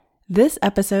This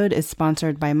episode is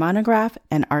sponsored by Monograph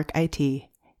and Arc IT.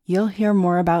 You'll hear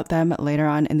more about them later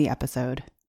on in the episode.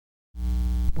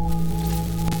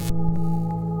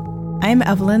 I'm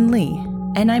Evelyn Lee.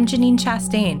 And I'm Janine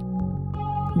Chastain.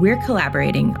 We're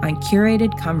collaborating on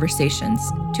curated conversations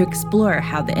to explore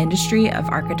how the industry of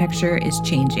architecture is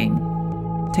changing.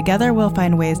 Together, we'll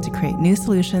find ways to create new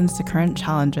solutions to current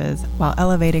challenges while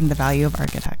elevating the value of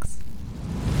architects.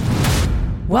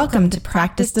 Welcome to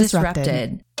Practice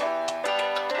Disrupted.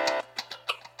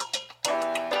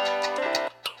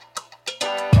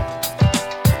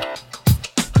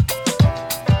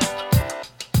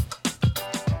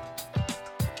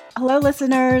 Hello,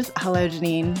 listeners. Hello,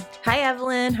 Janine. Hi,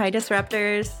 Evelyn. Hi,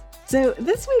 Disruptors. So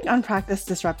this week on Practice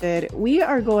Disrupted, we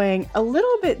are going a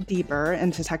little bit deeper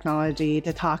into technology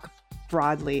to talk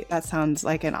broadly. That sounds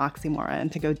like an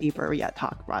oxymoron, to go deeper yet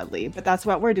talk broadly. But that's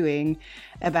what we're doing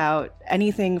about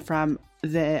anything from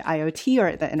the IoT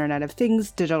or the Internet of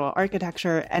Things, digital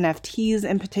architecture, NFTs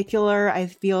in particular, I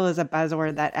feel is a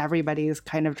buzzword that everybody's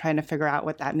kind of trying to figure out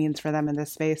what that means for them in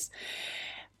this space.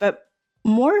 But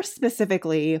more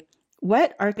specifically,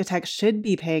 what architects should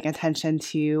be paying attention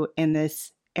to in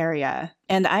this area.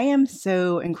 And I am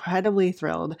so incredibly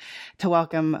thrilled to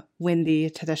welcome Wendy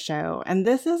to the show. And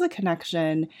this is a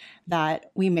connection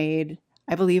that we made,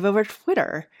 I believe, over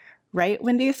Twitter. Right,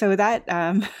 Wendy? So that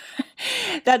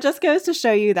that just goes to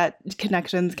show you that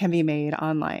connections can be made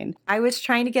online. I was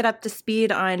trying to get up to speed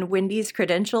on Wendy's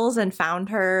credentials and found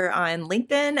her on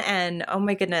LinkedIn. And oh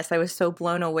my goodness, I was so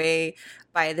blown away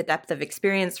by the depth of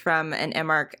experience from an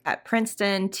MArch at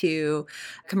Princeton to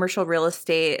commercial real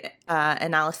estate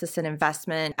analysis and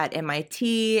investment at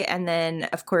MIT. And then,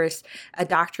 of course, a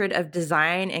doctorate of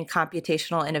design and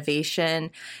computational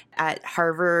innovation at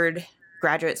Harvard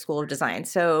Graduate School of Design.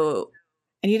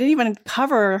 And you didn't even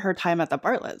cover her time at the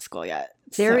Bartlett School yet.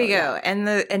 There we go.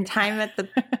 Yeah. And time at the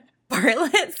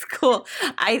Bartlett School.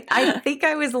 I think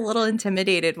I was a little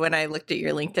intimidated when I looked at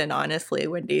your LinkedIn, honestly,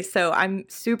 Wendy. So I'm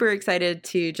super excited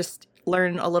to just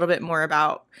learn a little bit more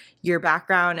about your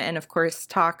background and, of course,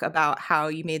 talk about how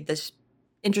you made this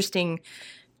interesting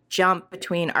jump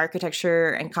between architecture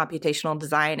and computational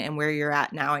design and where you're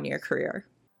at now in your career.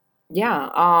 Yeah.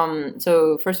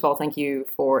 So first of all, thank you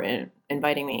for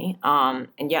inviting me. And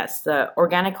yes, the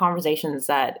organic conversations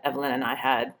that Evelyn and I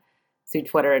had through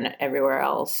Twitter and everywhere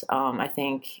else, I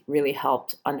think really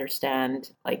helped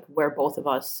understand like where both of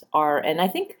us are. And I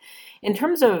think in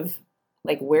terms of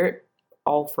like where it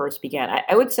all first began,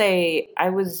 I would say I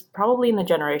was probably in the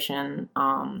generation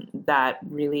that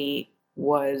really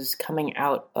was coming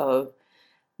out of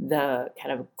the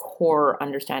kind of core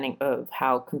understanding of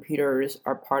how computers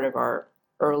are part of our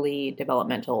early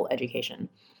developmental education.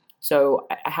 So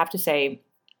I have to say,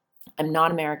 I'm not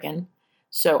American.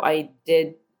 So I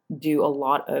did do a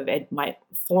lot of my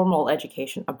formal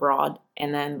education abroad,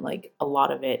 and then like a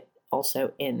lot of it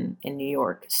also in New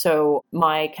York. So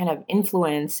my kind of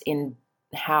influence in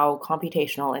how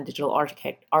computational and digital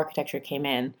architecture came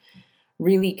in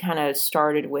really kind of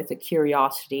started with a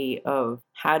curiosity of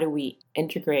how do we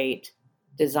integrate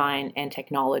design and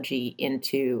technology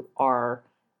into our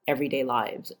everyday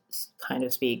lives, kind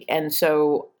of speak. And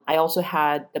so I also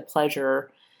had the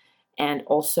pleasure and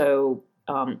also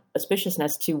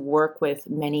auspiciousness to work with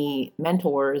many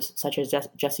mentors, such as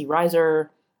Jesse Reiser.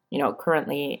 You know,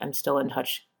 currently I'm still in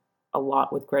touch a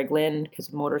lot with Greg Lynn because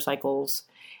of motorcycles.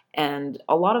 And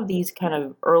a lot of these kind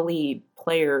of early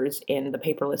players in the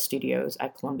paperless studios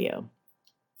at Columbia.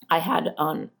 I had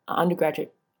an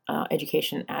undergraduate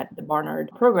education at the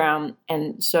Barnard program.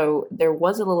 And so there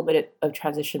was a little bit of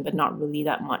transition, but not really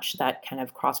that much, that kind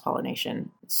of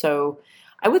cross-pollination. So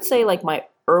I would say like my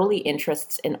early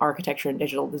interests in architecture and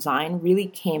digital design really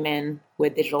came in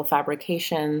with digital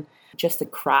fabrication, just the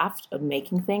craft of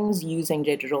making things using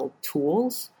digital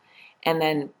tools, and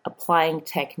then applying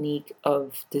technique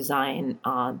of design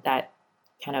that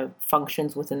kind of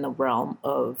functions within the realm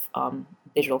of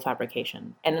digital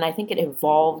fabrication. And then I think it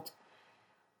evolved,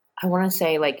 I want to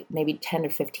say like maybe 10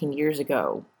 or 15 years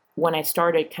ago, when I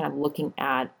started kind of looking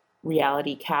at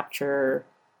reality capture,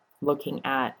 looking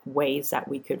at ways that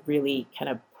we could really kind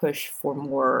of push for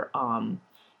more kind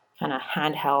of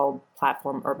handheld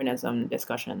platform urbanism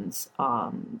discussions.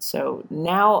 So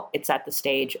now it's at the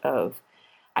stage of,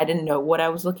 I didn't know what I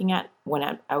was looking at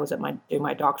when I was doing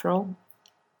my doctoral,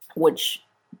 which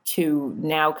to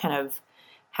now kind of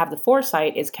have the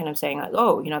foresight is kind of saying like,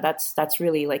 oh, you know, that's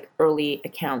really like early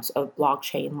accounts of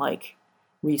blockchain like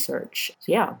research.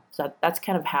 So yeah, so that's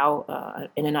kind of how,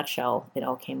 in a nutshell, it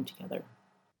all came together.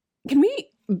 Can we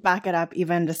back it up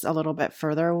even just a little bit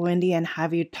further, Wendy, and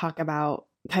have you talk about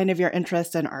kind of your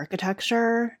interest in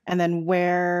architecture and then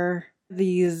where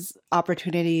these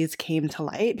opportunities came to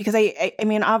light? Because I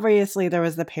mean, obviously there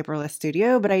was the paperless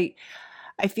studio, but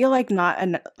I feel like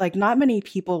not many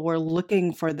people were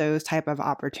looking for those type of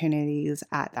opportunities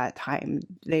at that time.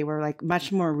 They were like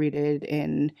much more rooted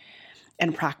in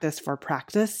practice for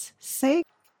practice sake.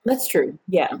 That's true.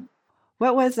 Yeah.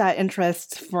 What was that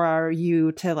interest for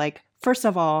you to like, first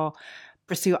of all,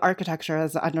 pursue architecture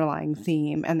as the underlying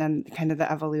theme and then kind of the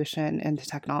evolution into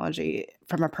technology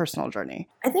from a personal journey?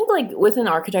 I think like within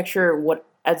architecture, what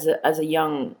as a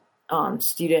young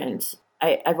student,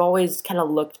 I've always kind of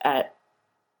looked at,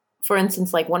 for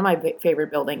instance, like one of my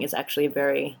favorite building is actually a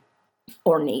very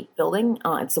ornate building.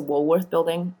 It's the Woolworth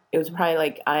building. It was probably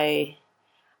like I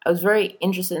was very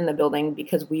interested in the building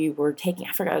because we were taking,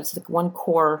 I forgot, it was like one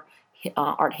core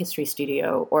art history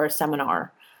studio or a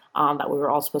seminar that we were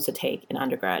all supposed to take in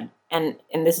undergrad. And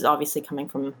this is obviously coming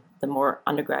from the more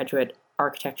undergraduate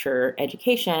architecture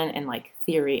education and like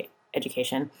theory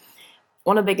education.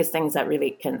 One of the biggest things that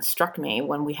really kind of struck me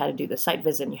when we had to do the site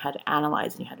visit and you had to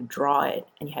analyze and you had to draw it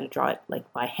and you had to draw it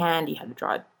like by hand, you had to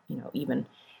draw it, even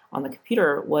on the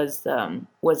computer was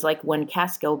like when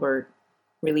Cass Gilbert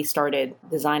really started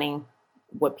designing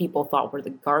what people thought were the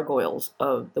gargoyles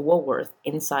of the Woolworth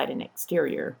inside and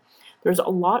exterior. There's a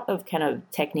lot of kind of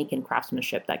technique and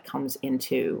craftsmanship that comes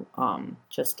into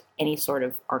just any sort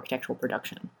of architectural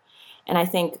production. And I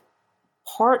think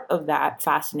part of that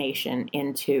fascination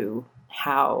into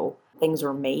how things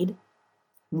are made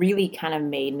really kind of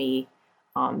made me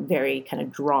very kind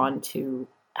of drawn to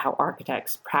how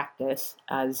architects practice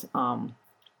as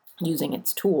using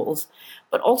its tools,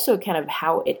 but also kind of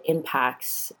how it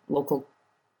impacts local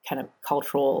kind of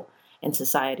cultural and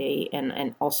society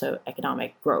and also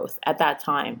economic growth. At that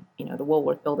time, the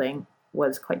Woolworth building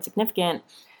was quite significant,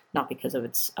 not because of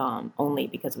its only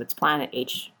because of its Planet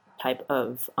H type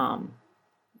of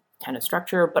kind of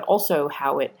structure, but also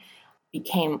how it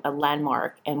became a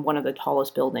landmark and one of the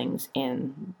tallest buildings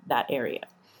in that area.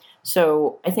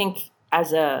 So I think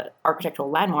as a architectural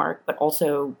landmark, but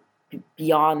also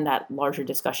beyond that larger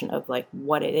discussion of like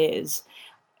what it is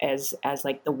as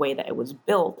like the way that it was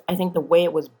built, I think the way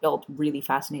it was built really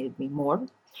fascinated me more.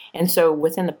 And so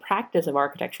within the practice of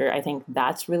architecture, I think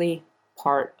that's really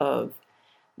part of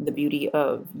the beauty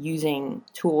of using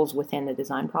tools within the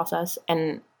design process.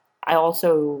 And I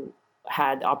also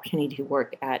had the opportunity to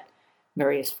work at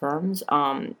various firms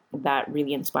that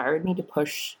really inspired me to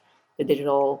push the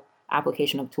digital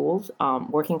application of tools.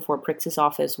 Working for Prix's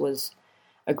office was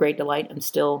a great delight. I'm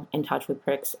still in touch with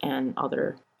Prix and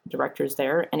other directors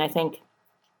there. And I think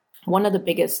one of the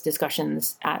biggest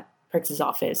discussions at Prix's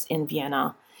office in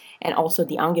Vienna, and also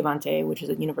the Angewandte, which is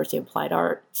a University of Applied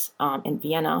Arts in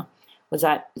Vienna, was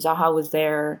that Zaha was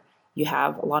there. You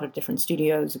have a lot of different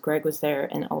studios. Greg was there,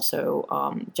 and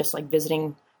also just like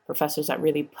visiting professors that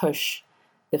really push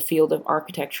the field of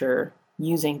architecture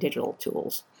using digital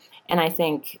tools. And I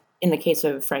think in the case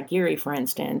of Frank Gehry, for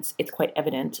instance, it's quite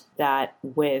evident that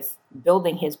with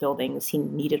building his buildings, he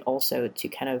needed also to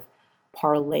kind of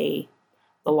parlay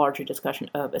the larger discussion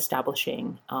of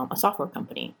establishing a software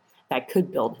company that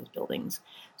could build his buildings.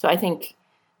 So I think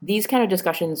these kind of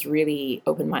discussions really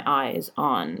opened my eyes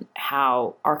on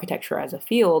how architecture as a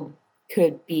field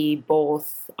could be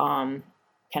both kind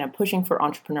of pushing for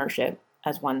entrepreneurship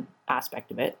as one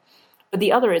aspect of it, but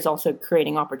the other is also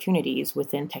creating opportunities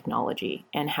within technology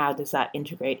and how does that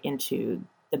integrate into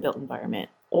the built environment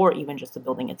or even just the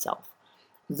building itself.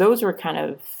 Those were kind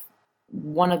of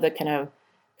one of the kind of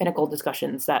pinnacle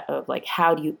discussions that of like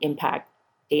how do you impact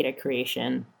data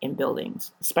creation in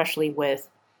buildings, especially with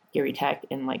Gehry Tech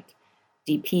and like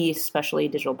DP, especially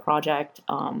Digital Project,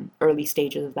 early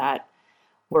stages of that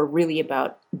were really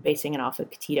about basing it off of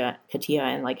CATIA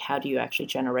and like how do you actually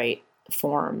generate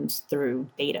forms through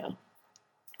data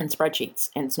and spreadsheets.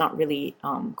 And it's not really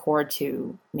core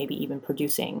to maybe even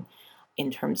producing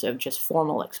in terms of just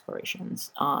formal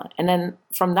explorations. And then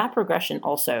from that progression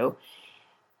also,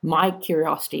 my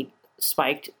curiosity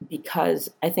spiked because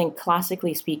I think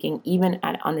classically speaking, even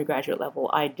at undergraduate level,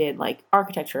 I did like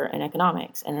architecture and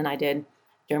economics. And then I did,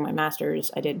 during my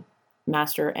master's, I did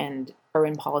master and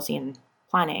urban policy and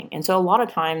planning. And so a lot of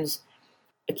times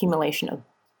accumulation of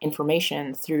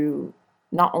information through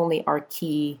not only our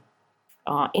key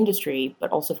industry,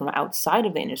 but also from outside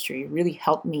of the industry really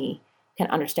helped me can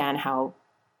understand how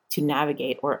to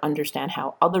navigate or understand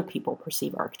how other people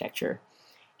perceive architecture.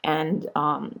 And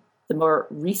the more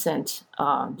recent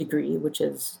degree, which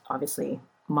is obviously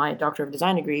my Doctor of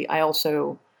Design degree, I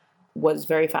also was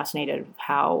very fascinated with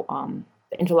how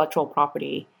the intellectual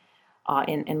property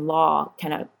in law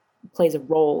kind of plays a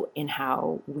role in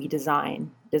how we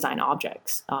design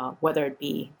objects, whether it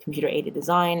be computer aided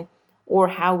design or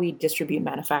how we distribute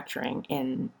manufacturing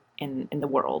in the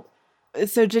world.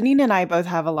 So Janine and I both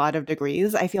have a lot of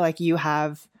degrees. I feel like you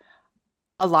have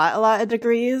a lot of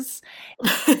degrees.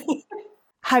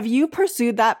 Have you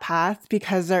pursued that path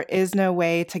because there is no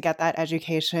way to get that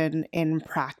education in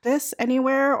practice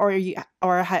anywhere,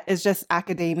 is just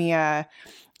academia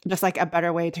just like a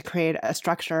better way to create a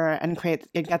structure and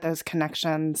get those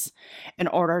connections in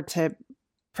order to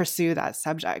pursue that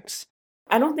subject?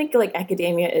 I don't think like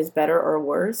academia is better or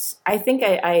worse. I think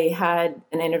I had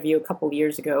an interview a couple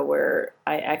years ago where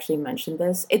I actually mentioned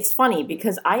this. It's funny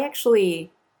because I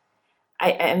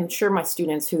am sure my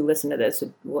students who listen to this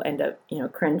will end up,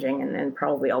 cringing, and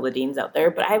probably all the deans out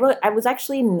there. But I was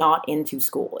actually not into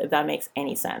school, if that makes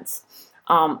any sense.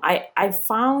 I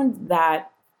found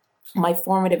that my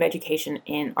formative education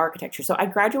in architecture. So I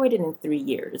graduated in 3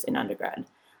 years in undergrad.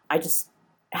 I just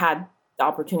had the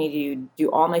opportunity to do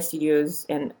all my studios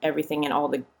and everything and all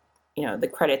the, the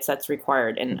credits that's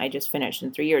required. And I just finished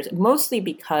in 3 years, mostly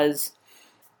because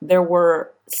there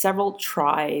were several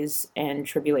tries and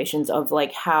tribulations of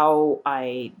like how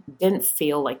I didn't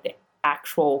feel like the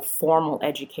actual formal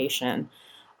education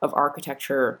of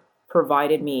architecture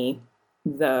provided me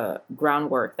the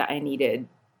groundwork that I needed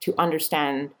to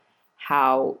understand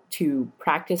how to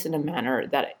practice in a manner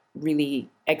that really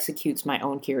executes my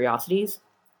own curiosities.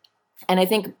 And I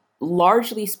think,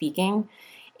 largely speaking,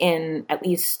 in at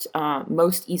least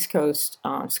most East Coast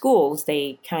schools,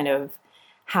 they kind of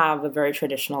have a very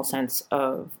traditional sense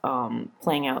of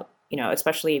playing out,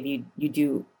 especially if you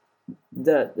do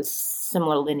the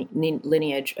similar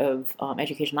lineage of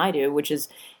education I do, which is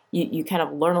you kind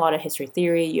of learn a lot of history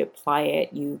theory, you apply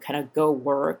it, you kind of go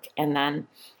work, and then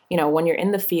when you're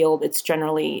in the field, it's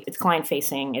client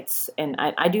facing. And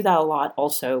I do that a lot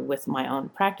also with my own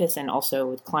practice and also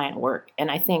with client work.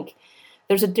 And I think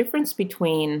there's a difference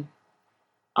between,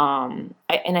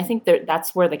 I think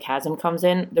that's where the chasm comes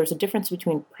in. There's a difference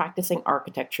between practicing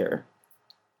architecture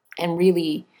and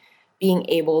really being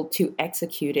able to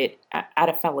execute it at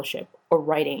a fellowship or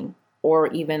writing, or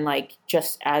even like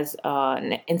just as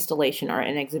an installation or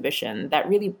an exhibition that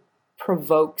really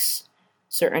provokes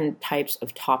certain types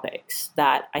of topics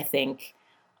that I think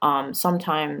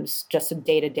sometimes just a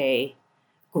day-to-day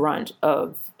grunt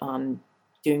of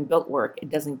doing built work, it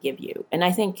doesn't give you. And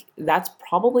I think that's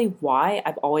probably why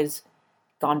I've always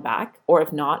gone back, or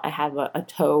if not, I have a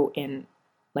toe in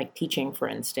like teaching, for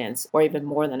instance, or even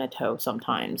more than a toe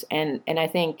sometimes. And I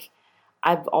think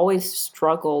I've always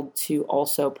struggled to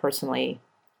also personally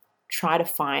try to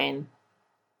find,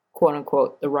 quote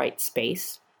unquote, the right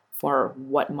space for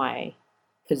what my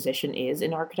position is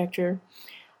in architecture.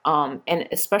 And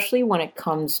especially when it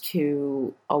comes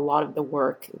to a lot of the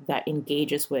work that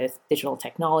engages with digital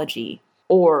technology,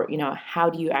 or, how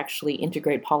do you actually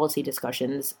integrate policy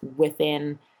discussions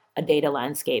within a data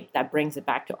landscape that brings it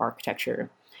back to architecture.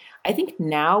 I think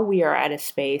now we are at a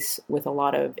space with a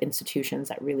lot of institutions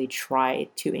that really try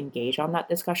to engage on that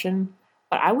discussion.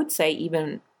 But I would say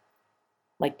even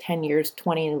like 10 years,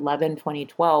 2011,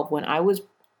 2012, when I was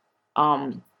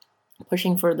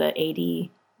pushing for the AD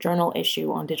journal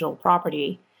issue on digital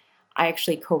property, I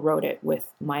actually co-wrote it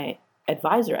with my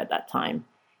advisor at that time.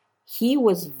 He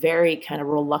was very kind of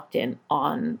reluctant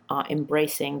on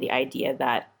embracing the idea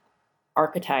that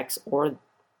architects or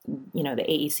the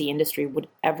AEC industry would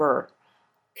ever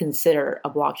consider a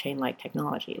blockchain-like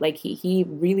technology. Like he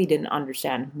really didn't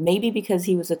understand. Maybe because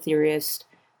he was a theorist,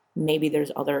 maybe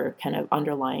there's other kind of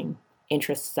underlying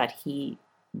interests that he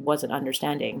wasn't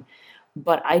understanding.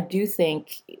 But I do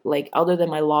think, like, other than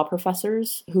my law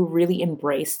professors who really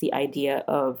embrace the idea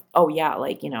of, oh yeah,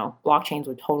 like, blockchains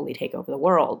would totally take over the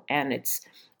world. And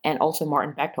also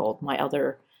Martin Bechtold, my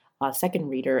other second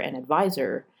reader and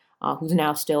advisor, who's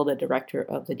now still the director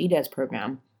of the DDES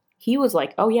program, he was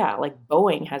like, oh yeah, like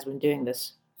Boeing has been doing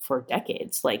this for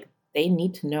decades. Like they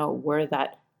need to know where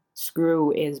that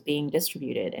screw is being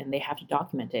distributed and they have to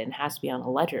document it and it has to be on a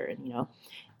ledger. And,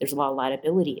 there's a lot of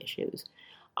liability issues.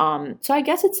 So I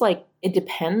guess it's like, it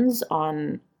depends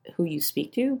on who you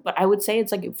speak to, but I would say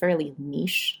it's like a fairly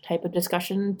niche type of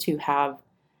discussion to have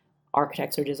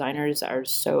architects or designers are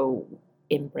so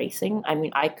embracing. I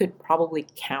mean, I could probably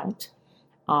count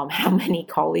how many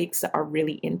colleagues are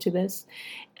really into this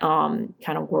kind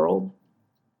of world.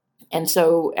 And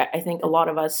so I think a lot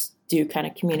of us do kind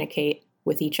of communicate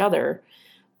with each other,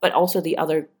 but also the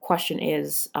other question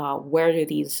is, where do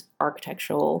these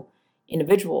architectural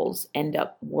individuals end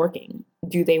up working?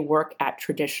 Do they work at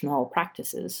traditional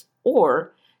practices,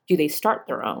 or do they start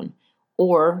their own?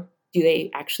 Or do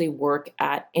they actually work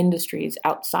at industries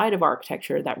outside of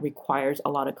architecture that requires a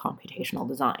lot of computational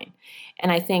design?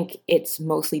 And I think it's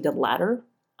mostly the latter.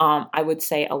 I would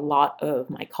say a lot of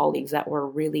my colleagues that were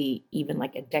really even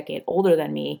like a decade older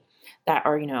than me that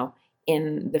are,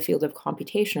 in the field of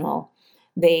computational,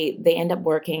 they end up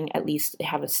working, at least they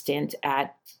have a stint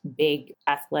at big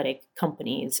athletic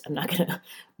companies. I'm not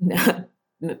gonna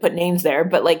put names there,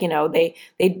 but like,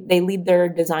 they lead their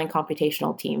design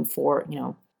computational team for,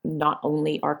 not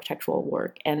only architectural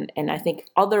work. And I think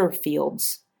other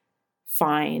fields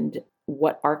find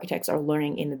what architects are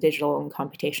learning in the digital and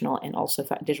computational and also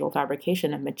digital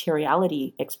fabrication and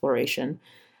materiality exploration.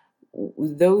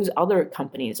 Those other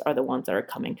companies are the ones that are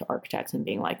coming to architects and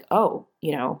being like, oh,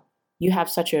 you have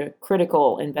such a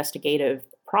critical investigative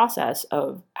process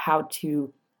of how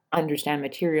to understand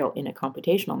material in a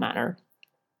computational manner.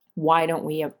 Why don't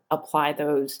we apply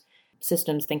those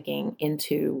systems thinking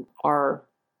into our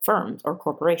firms or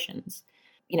corporations?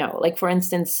 Like for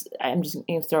instance, I'm just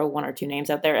going to throw one or two names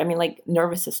out there. I mean, like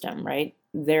nervous system, right?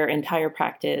 Their entire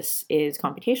practice is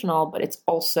computational, but it's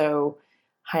also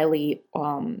highly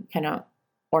kind of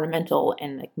ornamental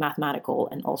and like mathematical,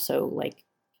 and also like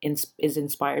is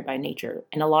inspired by nature.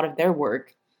 And a lot of their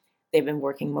work, they've been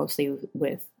working mostly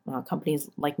with companies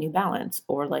like New Balance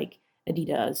or like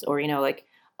Adidas or, like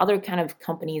other kind of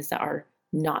companies that are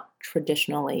not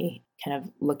traditionally kind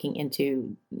of looking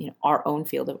into, our own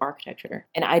field of architecture.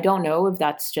 And I don't know if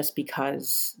that's just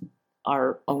because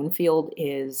our own field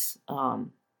is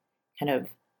kind of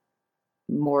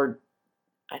more,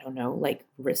 I don't know, like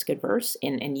risk adverse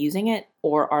in using it,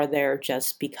 or are there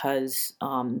just because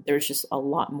there's just a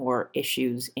lot more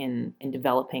issues in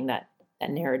developing that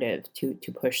narrative to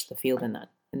push the field in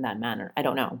that manner? I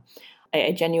don't know.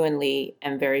 I genuinely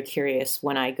am very curious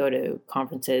when I go to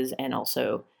conferences and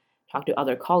also talk to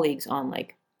other colleagues on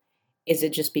like, is it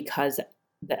just because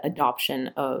the adoption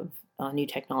of new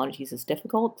technologies is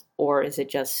difficult, or is it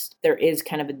just there is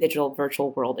kind of a digital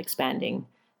virtual world expanding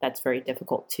that's very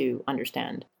difficult to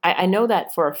understand? I know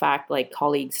that for a fact, like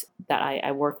colleagues that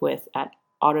I work with at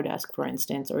Autodesk, for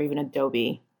instance, or even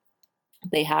Adobe,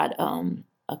 they had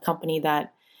a company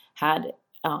that had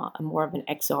more of an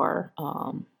XR,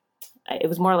 it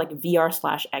was more like a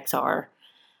VR/XR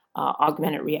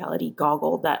augmented reality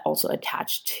goggle that also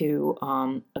attached to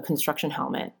a construction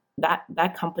helmet.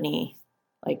 That company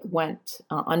like went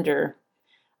under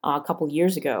a couple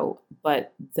years ago,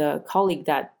 but the colleague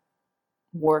that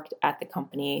worked at the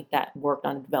company that worked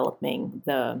on developing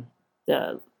the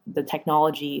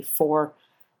technology for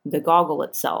the goggle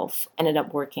itself ended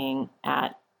up working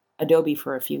at Adobe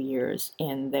for a few years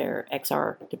in their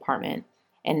XR department,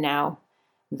 and now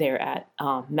they're at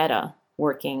Meta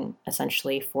working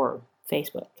essentially for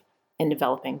Facebook and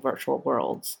developing virtual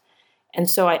worlds. And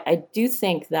so I do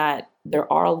think that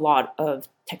there are a lot of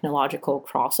technological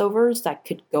crossovers that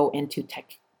could go into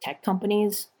tech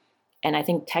companies. And I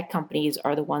think tech companies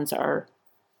are the ones that are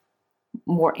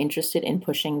more interested in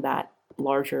pushing that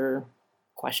larger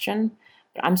question.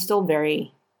 But I'm still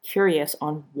very curious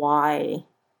on why,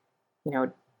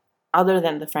 other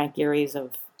than the Frank Gehrys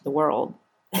of the world,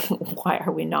 why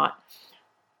are we not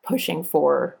pushing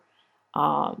for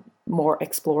more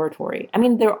exploratory? I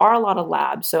mean, there are a lot of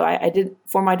labs. So I did,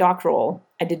 for my doctoral,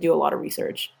 I did do a lot of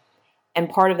research. And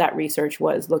part of that research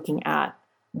was looking at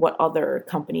what other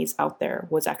companies out there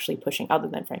was actually pushing other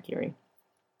than Frank Gehry.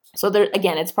 So there,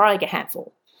 again, it's probably like a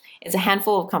handful. It's a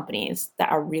handful of companies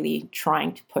that are really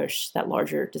trying to push that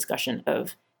larger discussion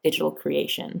of digital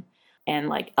creation and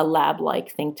like a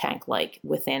lab-like, think tank-like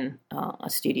within a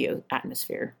studio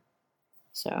atmosphere.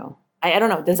 So I don't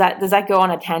know. Does that go on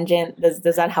a tangent? Does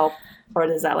that help, or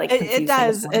does that like it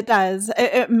does? It does.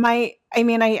 It might. I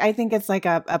mean, I think it's like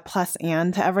a plus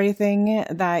and to everything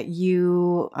that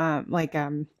you I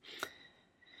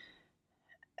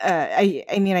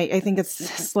think it's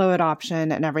slow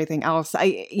adoption and everything else.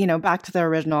 Back to the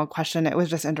original question, it was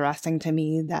just interesting to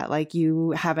me that like you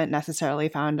haven't necessarily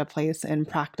found a place in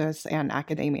practice and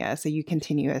academia. So you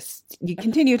continue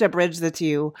to bridge the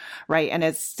two, right? And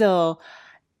it's still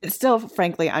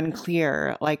frankly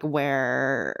unclear like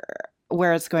where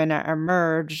it's going to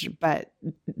emerge, but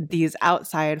these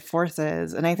outside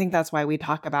forces, and I think that's why we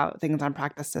talk about things on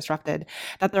Practice Disrupted,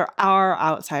 that there are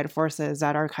outside forces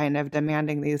that are kind of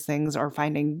demanding these things or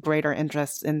finding greater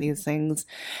interest in these things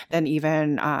than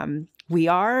even we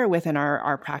are within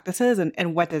our practices.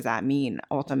 And what does that mean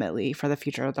ultimately for the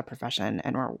future of the profession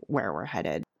and where we're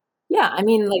headed? Yeah, I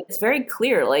mean, like it's very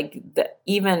clear, like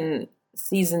even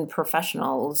seasoned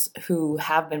professionals who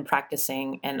have been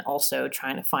practicing and also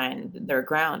trying to find their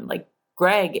ground. Like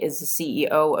Greg is the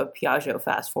CEO of Piaggio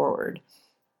Fast Forward.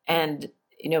 And,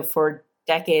 for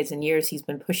decades and years, he's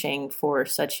been pushing for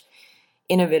such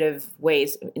innovative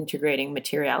ways of integrating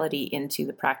materiality into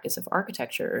the practice of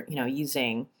architecture,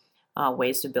 using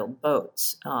ways to build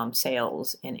boats,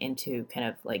 sails, and into kind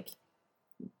of like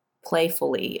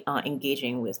playfully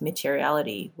engaging with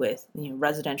materiality with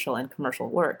residential and commercial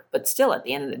work. But still, at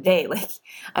the end of the day, like,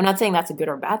 I'm not saying that's a good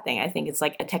or bad thing. I think it's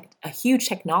like a huge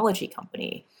technology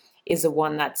company is the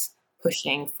one that's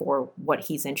pushing for what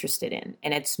he's interested in,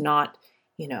 and it's not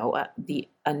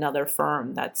another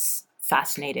firm that's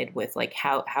fascinated with like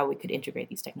how we could integrate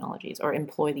these technologies or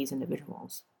employ these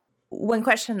individuals. One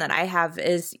question that I have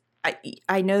is,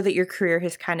 I know that your career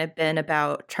has kind of been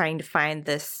about trying to find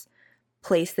this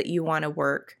place that you want to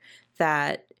work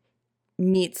that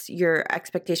meets your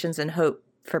expectations and hope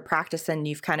for practice, and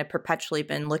you've kind of perpetually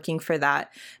been looking for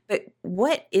that. But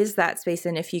what is that space,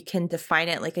 and if you can define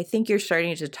it? Like, I think you're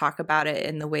starting to talk about it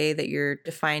in the way that you're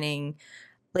defining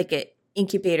like an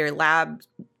incubator lab,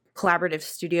 collaborative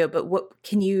studio, but what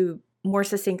can you more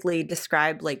succinctly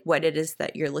describe like what it is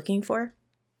that you're looking for?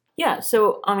 Yeah,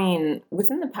 so I mean,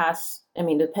 within the past,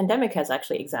 the pandemic has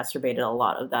actually exacerbated a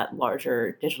lot of that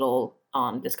larger digital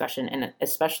discussion, and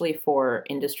especially for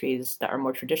industries that are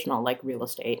more traditional, like real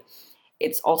estate.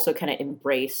 It's also kind of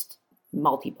embraced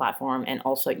multi-platform and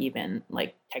also even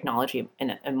like technology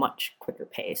in a much quicker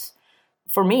pace.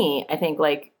 For me, I think,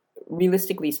 like,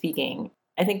 realistically speaking,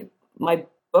 I think my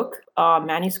book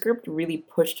manuscript really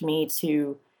pushed me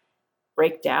to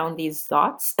break down these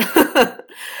thoughts,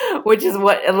 which is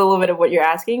what a little bit of what you're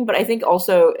asking. But I think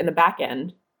also in the back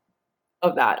end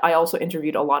of that, I also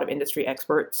interviewed a lot of industry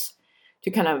experts to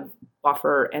kind of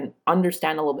buffer and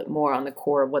understand a little bit more on the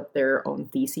core of what their own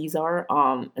theses are.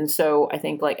 And so I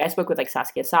think, like, I spoke with like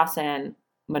Saskia Sassen,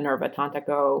 Minerva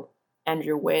Tantako,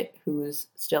 Andrew Witt, who's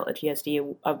still at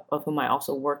GSD, of whom I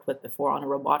also worked with before on a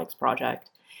robotics project,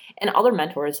 and other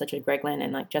mentors such as Greg Lynn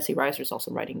and like Jesse Reiser is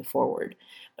also writing the forward.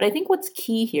 But I think what's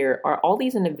key here are all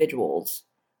these individuals,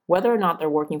 whether or not they're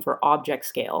working for Object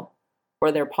Scale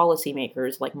or they're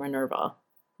policymakers like Minerva,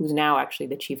 who's now actually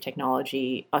the chief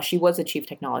technology. She was the chief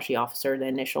technology officer, the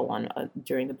initial one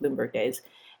during the Bloomberg days.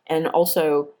 And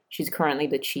also she's currently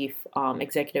the chief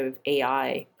executive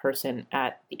AI person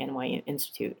at the NYU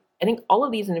Institute. I think all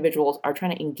of these individuals are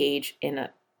trying to engage in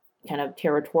a kind of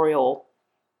territorial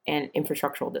and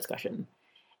infrastructural discussion.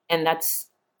 And that's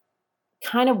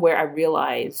kind of where I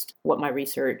realized what my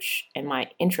research and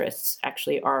my interests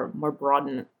actually are more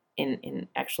broad in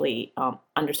actually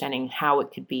understanding how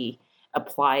it could be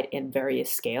applied in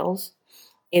various scales.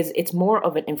 It's more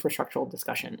of an infrastructural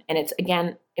discussion. And it's,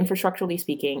 again, infrastructurally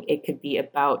speaking, it could be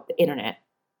about the internet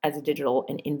as a digital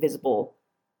and invisible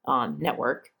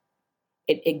network.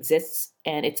 It exists,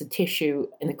 and it's a tissue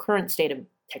in the current state of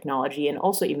technology and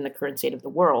also even the current state of the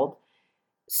world,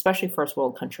 especially first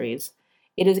world countries.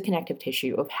 It is a connective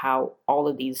tissue of how all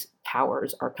of these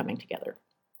powers are coming together.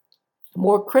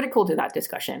 More critical to that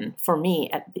discussion, for me,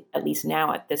 at least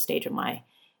now at this stage of my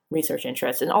research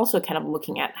interest, and also kind of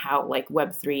looking at how like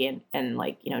Web3 and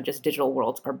like, just digital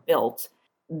worlds are built,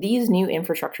 these new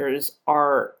infrastructures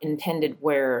are intended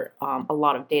where a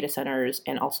lot of data centers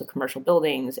and also commercial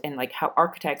buildings, and like how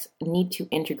architects need to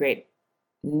integrate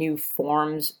new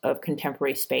forms of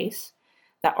contemporary space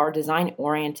that are design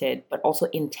oriented, but also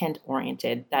intent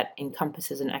oriented, that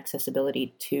encompasses an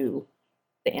accessibility to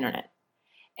the internet.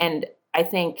 And I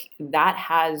think that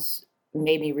has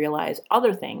made me realize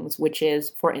other things, which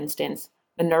is, for instance,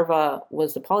 Minerva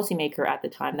was the policymaker at the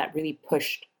time that really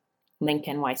pushed Link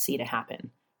NYC to happen.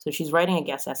 So she's writing a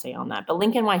guest essay on that. But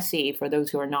Link NYC, for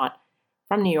those who are not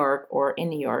from New York or in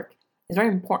New York, is very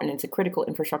important. It's a critical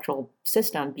infrastructural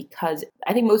system because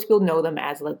I think most people know them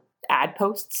as like ad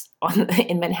posts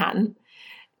in Manhattan,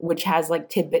 which has like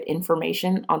tidbit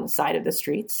information on the side of the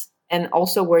streets, and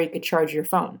also where you could charge your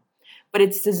phone. But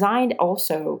it's designed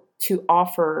also to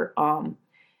offer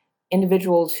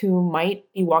individuals who might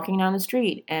be walking down the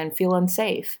street and feel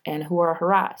unsafe and who are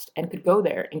harassed and could go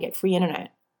there and get free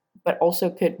internet, but also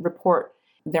could report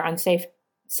their unsafe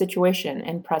situation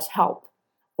and press help.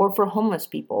 Or for homeless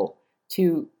people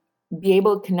to be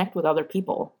able to connect with other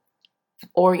people,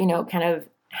 or, kind of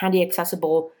handy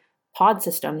accessible pod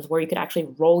systems where you could actually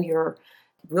roll your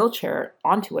wheelchair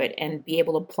onto it and be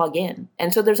able to plug in.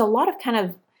 And so there's a lot of kind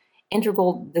of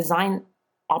integral design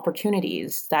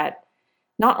opportunities that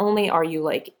not only are you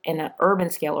like in an urban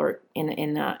scale or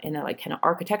in a like kind of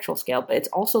architectural scale, but it's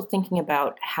also thinking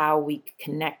about how we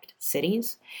connect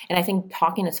cities. And I think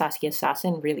talking to Saskia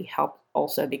Sassen really helped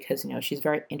also because, she's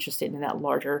very interested in that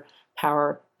larger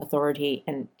power, authority,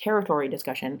 and territory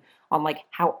discussion on like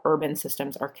how urban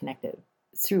systems are connected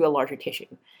through a larger tissue.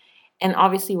 And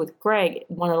obviously with Greg,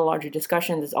 one of the larger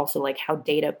discussions is also like how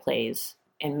data plays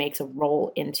and makes a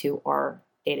role into our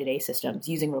day-to-day systems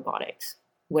using robotics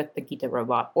with the Gita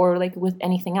robot or like with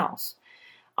anything else.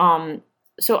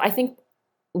 So I think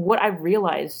what I've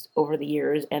realized over the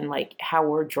years and like how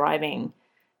we're driving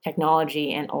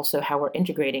technology and also how we're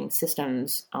integrating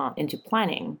systems into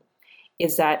planning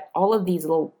is that all of these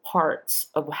little parts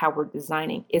of how we're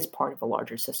designing is part of a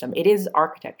larger system. It is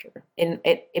architecture, and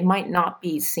it might not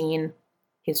be seen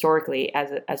historically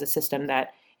as a system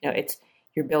that, it's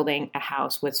you're building a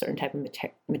house with certain type of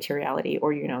materiality,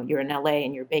 or you're in LA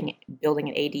and you're building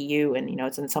an ADU and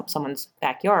it's in someone's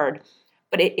backyard,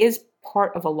 but it is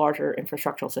part of a larger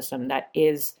infrastructural system that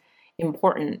is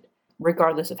important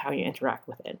regardless of how you interact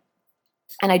with it.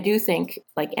 And I do think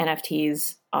like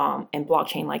NFTs and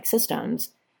blockchain-like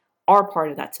systems are part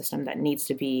of that system that needs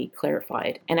to be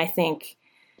clarified. And I think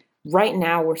right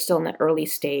now we're still in the early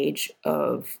stage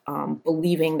of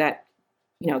believing that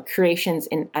creations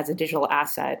as a digital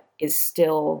asset is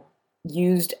still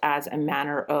used as a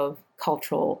manner of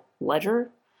cultural ledger,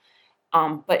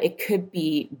 but it could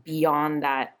be beyond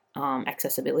that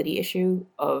accessibility issue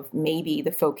of maybe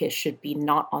the focus should be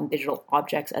not on digital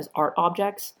objects as art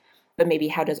objects, but maybe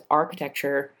how does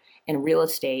architecture and real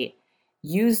estate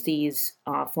use these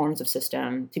forms of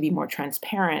system to be more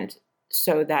transparent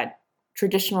so that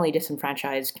traditionally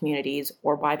disenfranchised communities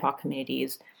or BIPOC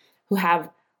communities who have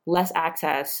less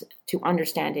access to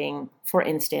understanding, for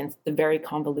instance, the very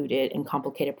convoluted and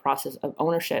complicated process of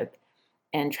ownership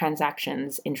and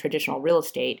transactions in traditional real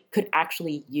estate could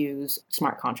actually use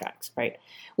smart contracts, right?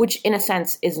 Which in a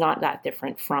sense is not that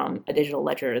different from a digital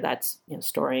ledger that's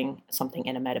storing something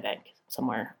in a metabank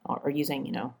somewhere or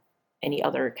using, any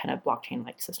other kind of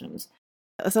blockchain-like systems.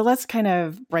 So let's kind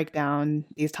of break down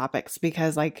these topics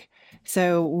because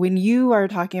so when you are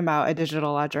talking about a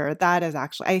digital ledger, that is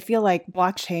actually, I feel like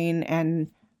blockchain and,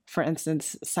 for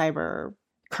instance, cyber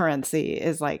currency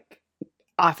is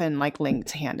often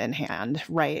linked hand in hand,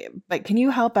 right? But can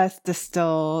you help us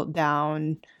distill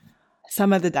down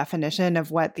some of the definition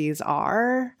of what these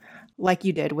are, like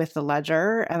you did with the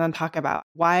ledger, and then talk about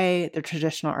why the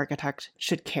traditional architect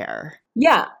should care?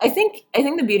 Yeah, I think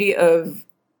the beauty of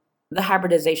the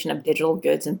hybridization of digital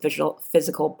goods and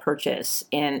physical purchase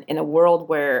in a world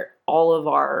where all of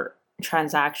our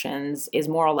transactions is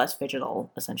more or less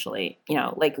digital, essentially,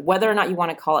 like whether or not you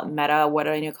want to call it meta,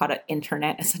 whether you call it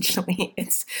internet, essentially,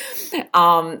 it's,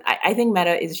 I think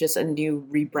meta is just a new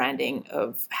rebranding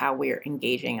of how we're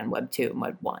engaging in Web 2 and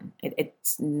Web 1.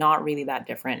 It's not really that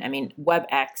different. I mean,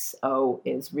 WebXO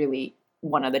is really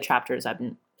one of the chapters I've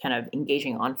been kind of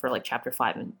engaging on for chapter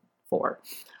 5 and 4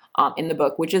 in the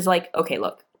book, which is okay,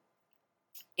 look,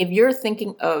 if you're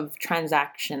thinking of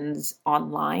transactions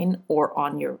online or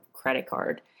on your credit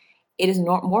card, it is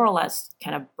more or less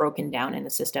kind of broken down in a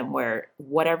system where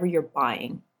whatever you're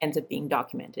buying ends up being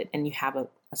documented, and you have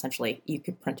essentially, you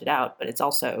could print it out, but it's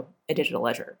also a digital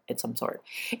ledger of some sort.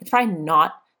 It's probably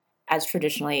not as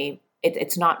traditionally,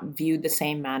 it's not viewed the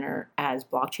same manner as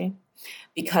blockchain,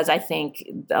 because I think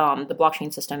the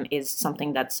blockchain system is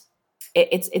something that's,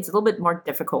 it's a little bit more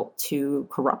difficult to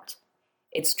corrupt.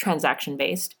 It's transaction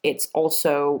based. It's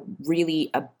also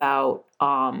really about,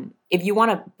 if you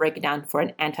want to break it down for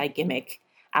an anti-gimmick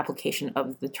application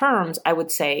of the terms, I would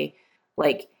say,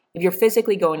 if you're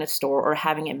physically going to a store or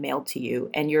having it mailed to you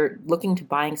and you're looking to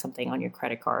buying something on your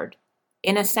credit card,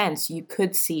 in a sense, you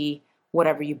could see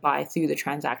whatever you buy through the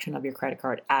transaction of your credit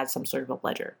card as some sort of a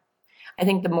ledger. I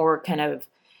think the more kind of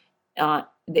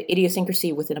the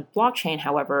idiosyncrasy within a blockchain,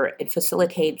 however, it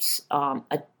facilitates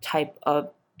a type of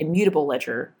immutable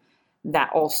ledger that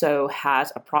also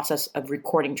has a process of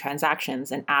recording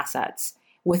transactions and assets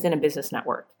within a business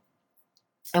network.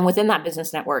 And within that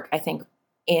business network, I think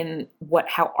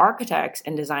how architects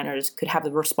and designers could have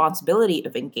the responsibility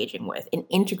of engaging with and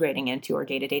integrating into our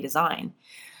day-to-day design.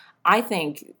 I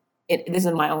think, this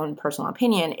is my own personal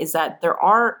opinion, is that there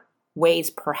are ways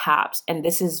perhaps, and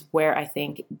this is where I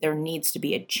think there needs to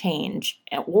be a change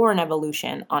or an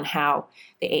evolution on how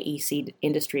the AEC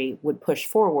industry would push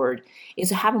forward, is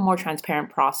to have a more transparent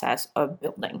process of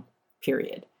building,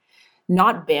 period.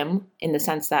 Not BIM in the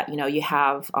sense that, you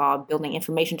have building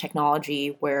information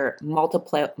technology where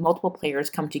multiple players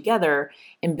come together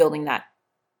in building that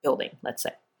building, let's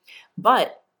say.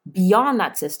 But beyond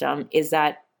that system is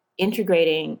that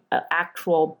integrating an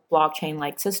actual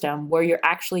blockchain-like system where you're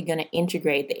actually going to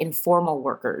integrate the informal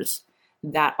workers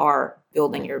that are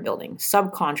building your building,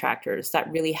 subcontractors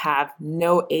that really have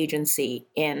no agency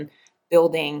in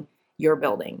building your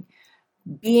building,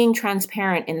 being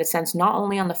transparent in the sense not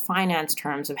only on the finance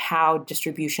terms of how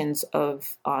distributions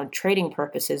of trading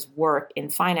purposes work in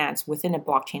finance within a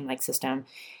blockchain-like system,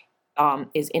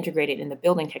 is integrated in the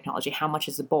building technology. How much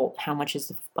is the bolt? How much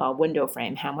is the window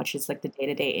frame? How much is like the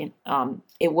day-to-day?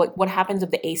 What happens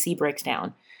if the AC breaks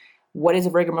down? What is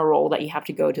a rigmarole that you have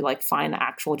to go to like find the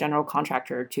actual general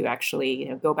contractor to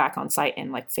actually go back on site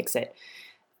and like fix it?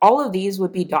 All of these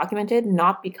would be documented,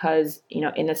 not because in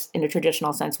a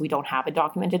traditional sense we don't have it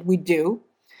documented. We do,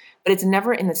 but it's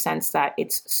never in the sense that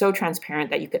it's so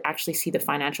transparent that you could actually see the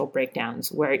financial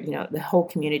breakdowns where the whole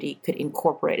community could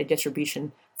incorporate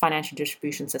a financial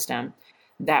distribution system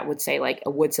that would say like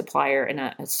a wood supplier and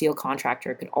a steel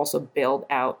contractor could also build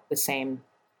out the same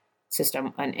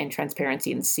system and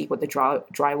transparency and see what the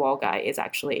drywall guy is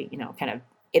actually kind of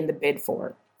in the bid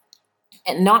for.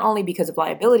 And not only because of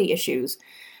liability issues,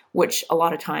 which a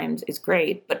lot of times is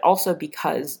great, but also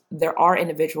because there are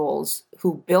individuals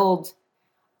who build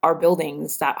our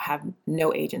buildings that have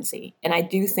no agency. And I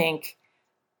do think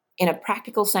in a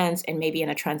practical sense and maybe in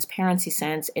a transparency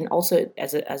sense, and also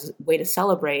as a way to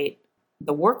celebrate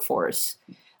the workforce,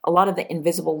 a lot of the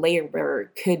invisible labor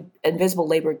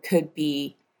could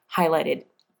be highlighted,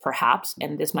 perhaps,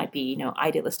 and this might be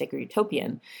idealistic or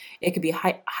utopian. It could be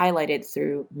highlighted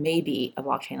through maybe a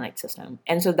blockchain-like system,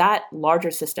 and so that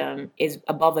larger system is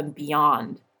above and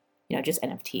beyond just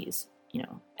NFTs.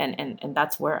 And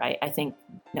that's where I think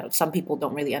some people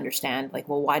don't really understand, like,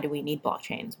 well, why do we need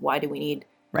blockchains? Why do we need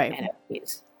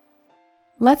NFTs?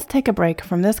 Let's take a break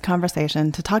from this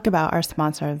conversation to talk about our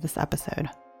sponsor of this episode,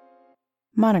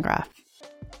 Monograph.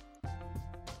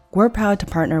 We're proud to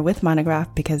partner with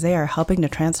Monograph because they are helping to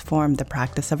transform the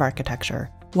practice of architecture,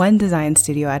 one design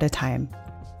studio at a time.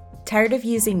 Tired of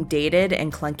using dated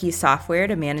and clunky software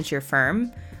to manage your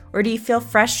firm? Or do you feel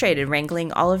frustrated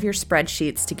wrangling all of your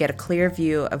spreadsheets to get a clear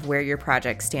view of where your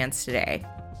project stands today?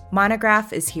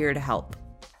 Monograph is here to help.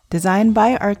 Designed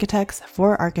by architects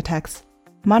for architects,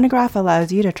 Monograph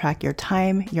allows you to track your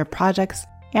time, your projects,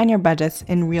 and your budgets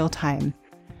in real time.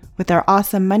 With their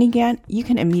awesome Money Gantt, you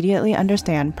can immediately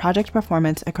understand project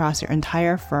performance across your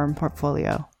entire firm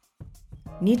portfolio.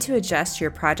 Need to adjust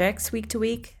your projects week to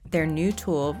week? Their new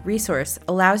tool, Resource,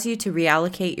 allows you to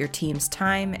reallocate your team's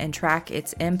time and track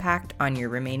its impact on your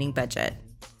remaining budget.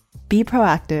 Be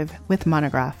proactive with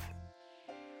Monograph.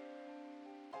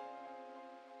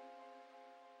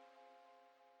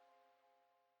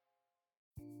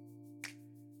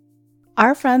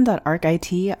 Our friends at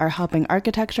ArcIT are helping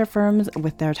architecture firms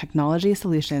with their technology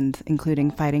solutions,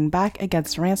 including fighting back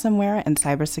against ransomware and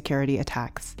cybersecurity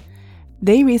attacks.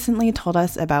 They recently told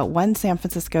us about one San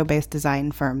Francisco-based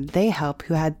design firm they help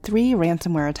who had 3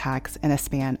 ransomware attacks in a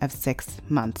span of 6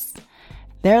 months.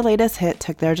 Their latest hit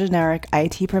took their generic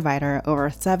IT provider over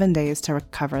 7 days to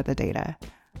recover the data.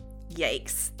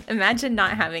 Yikes. Imagine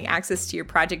not having access to your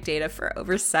project data for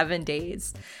over 7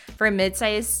 days. For a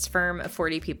mid-sized firm of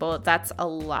 40 people, that's a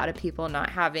lot of people not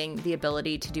having the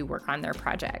ability to do work on their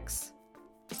projects.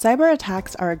 Cyber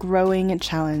attacks are a growing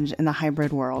challenge in the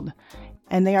hybrid world,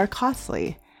 and they are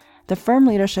costly. The firm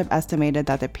leadership estimated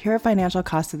that the pure financial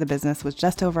cost of the business was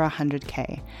just over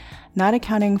 $100K, not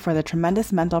accounting for the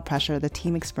tremendous mental pressure the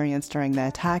team experienced during the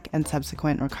attack and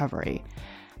subsequent recovery.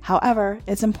 However,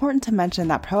 it's important to mention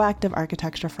that proactive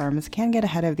architecture firms can get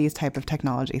ahead of these type of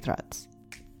technology threats.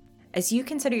 As you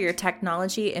consider your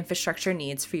technology infrastructure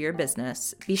needs for your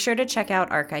business, be sure to check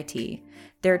out ArcIT.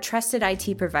 They're a trusted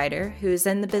IT provider who is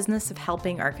in the business of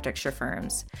helping architecture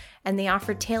firms, and they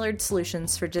offer tailored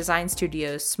solutions for design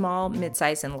studios, small,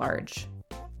 mid-size, and large.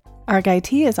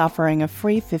 ArcIT is offering a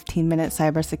free 15-minute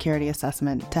cybersecurity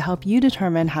assessment to help you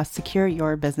determine how secure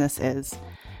your business is.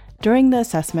 During the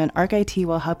assessment, ArcIT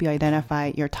will help you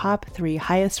identify your top 3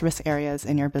 highest risk areas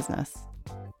in your business.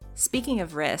 Speaking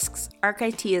of risks,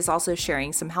 ArcIT is also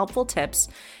sharing some helpful tips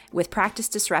with Practice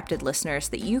Disrupted listeners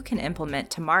that you can implement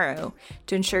tomorrow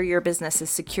to ensure your business is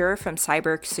secure from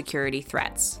cybersecurity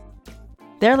threats.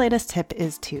 Their latest tip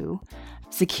is to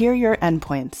secure your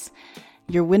endpoints,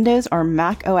 your Windows or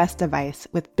Mac OS device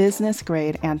with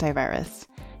business-grade antivirus,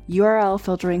 URL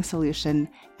filtering solution,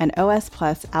 and OS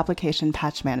Plus application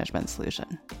patch management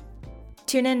solution.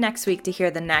 Tune in next week to hear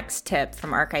the next tip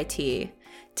from ArcIT.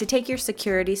 To take your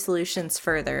security solutions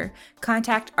further,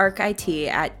 contact ArcIT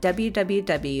at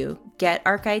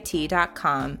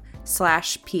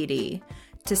www.getarcit.com/PD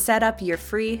to set up your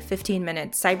free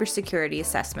 15-minute cybersecurity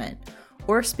assessment,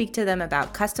 or speak to them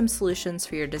about custom solutions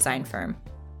for your design firm.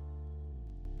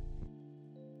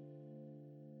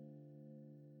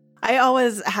 I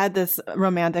always had this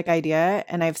romantic idea,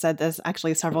 and I've said this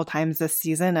actually several times this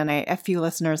season, and a few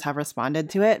listeners have responded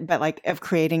to it, but like of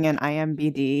creating an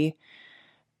IMBD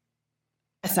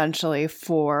essentially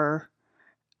for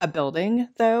a building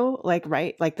though, like,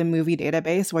 right, like the movie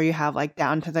database where you have like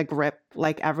down to the grip,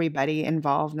 like everybody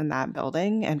involved in that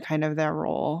building and kind of their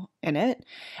role in it.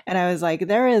 And I was like,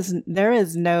 there is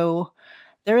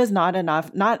not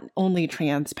enough, not only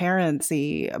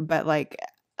transparency, but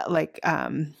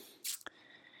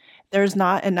there's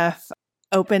not enough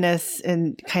openness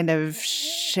and kind of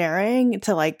sharing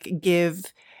to like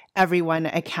give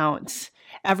everyone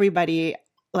everybody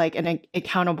like an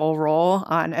accountable role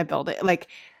on a building, like,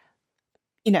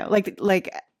 you know,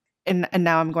 and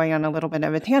now I'm going on a little bit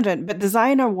of a tangent, but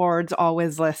design awards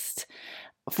always list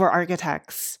for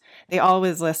architects, they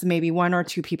always list maybe one or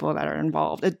two people that are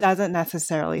involved. It doesn't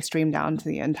necessarily stream down to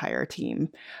the entire team,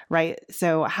 right?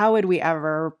 So how would we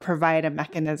ever provide a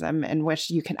mechanism in which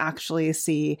you can actually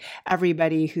see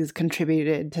everybody who's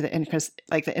contributed to the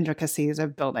intricacies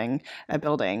of building a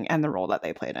building and the role that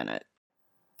they played in it?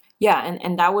 Yeah,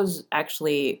 and that was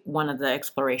actually one of the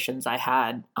explorations I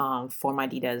had for my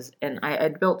DDES. And I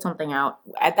had built something out.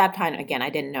 At that time, again,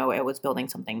 I didn't know I was building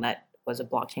something that was a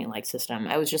blockchain-like system.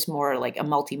 I was just more like a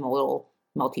multimodal,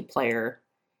 multiplayer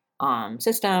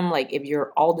system. Like if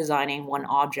you're all designing one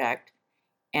object,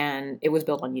 and it was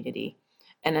built on Unity.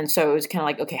 And then so it was kind of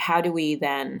like, okay, how do we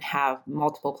then have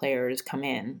multiple players come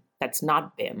in that's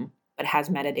not BIM, but has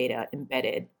metadata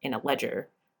embedded in a ledger,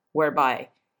 whereby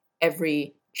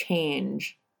every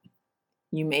change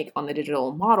you make on the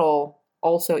digital model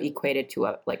also equated to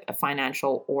a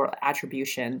financial or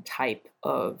attribution type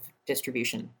of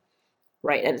distribution,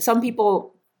 right? And some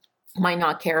people might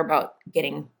not care about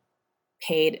getting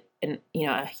paid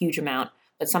a huge amount,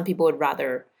 but some people would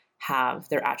rather have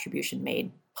their attribution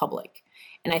made public.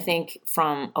 And I think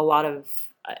from a lot of,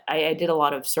 I did a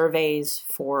lot of surveys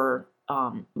for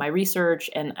my research,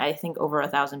 and I think over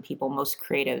 1,000 people, most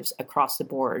creatives across the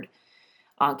board,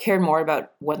 cared more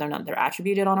about whether or not they're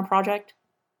attributed on a project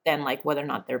than like whether or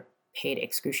not they're paid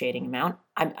excruciating amount.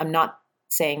 I'm not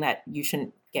saying that you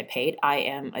shouldn't get paid. I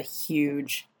am a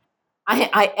huge,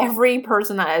 every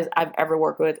person that I've ever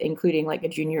worked with, including like a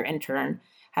junior intern,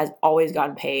 has always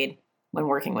gotten paid when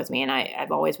working with me. And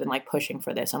I've always been like pushing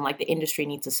for this. I'm like, the industry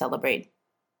needs to celebrate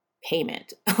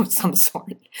payment of some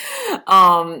sort.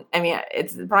 I mean,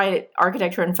 it's probably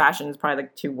architecture and fashion is probably the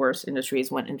two worst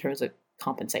industries in terms of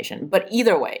compensation. But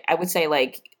either way, I would say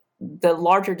like the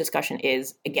larger discussion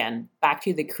is, again, back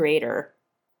to the creator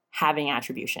having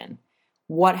attribution.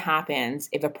 What happens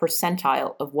if a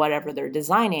percentile of whatever they're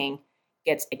designing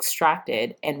gets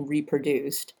extracted and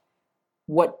reproduced?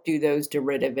 What do those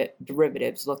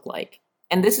derivatives look like?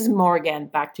 And this is more, again,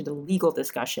 back to the legal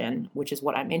discussion, which is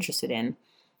what I'm interested in,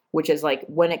 which is like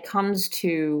when it comes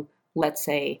to, let's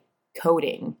say,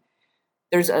 coding,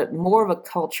 there's more of a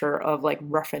culture of like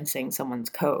referencing someone's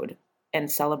code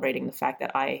and celebrating the fact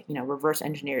that I, reverse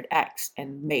engineered X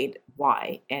and made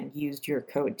Y and used your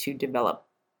code to develop,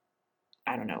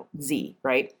 I don't know, Z,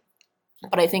 right?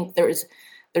 But I think there's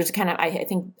kind of, I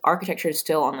think architecture is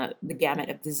still on the gamut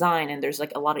of design, and there's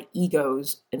like a lot of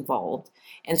egos involved.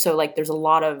 And so like there's a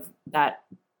lot of that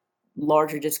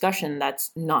larger discussion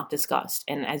that's not discussed.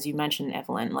 And as you mentioned,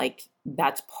 Evelyn, like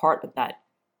that's part of that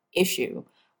issue,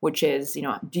 which is,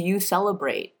 do you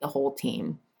celebrate the whole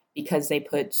team because they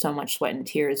put so much sweat and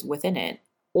tears within it?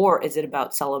 Or is it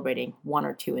about celebrating one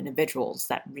or two individuals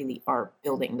that really are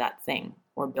building that thing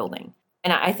or building?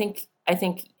 And I think,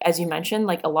 as you mentioned,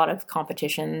 like a lot of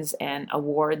competitions and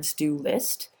awards do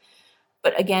list.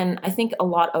 But again, I think a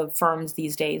lot of firms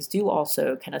these days do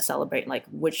also kind of celebrate like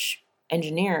which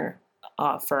engineer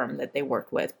firm that they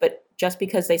work with. But just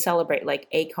because they celebrate like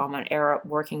AECOM and Era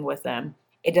working with them,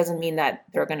 it doesn't mean that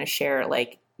they're going to share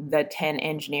like the 10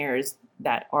 engineers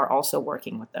that are also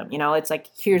working with them. It's like,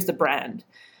 here's the brand.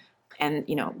 And,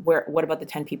 what about the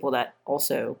 10 people that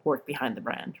also work behind the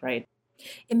brand, right?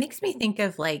 It makes me think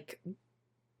of like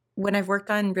when I've worked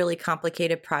on really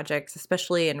complicated projects,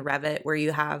 especially in Revit, where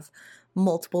you have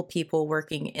multiple people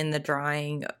working in the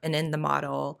drawing and in the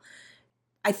model.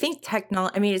 I think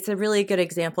it's a really good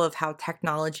example of how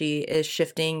technology is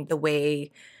shifting the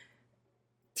way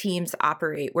teams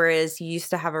operate. Whereas you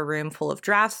used to have a room full of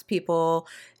draftspeople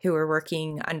who were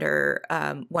working under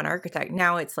one architect.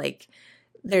 Now it's like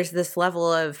there's this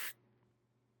level of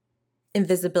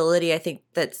invisibility, I think,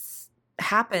 that's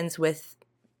happens with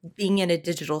being in a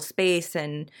digital space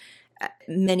and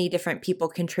many different people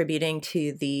contributing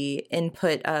to the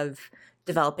input of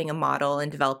developing a model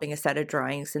and developing a set of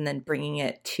drawings and then bringing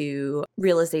it to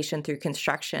realization through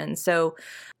construction. So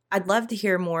I'd love to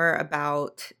hear more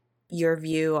about your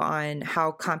view on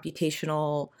how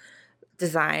computational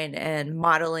design and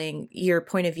modeling, your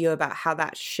point of view about how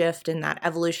that shift and that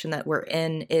evolution that we're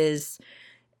in is,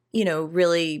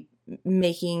 really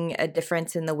making a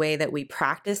difference in the way that we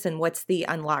practice, and what's the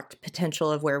unlocked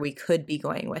potential of where we could be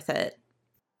going with it.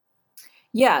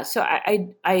 Yeah, so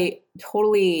I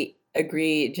totally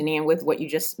agree, Janine, with what you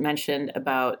just mentioned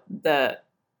about the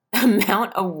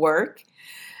amount of work,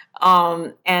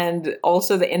 and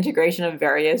also the integration of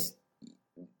various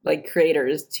like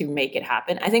creators to make it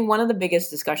happen. I think one of the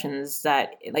biggest discussions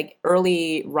that like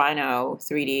early Rhino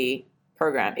 3D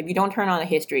program, if you don't turn on the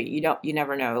history, you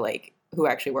never know like who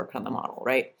actually worked on the model,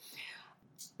 right?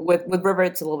 With River,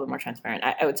 it's a little bit more transparent.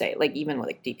 I would say, like even with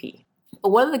like DP. But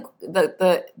one of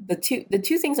the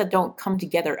two things that don't come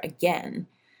together again,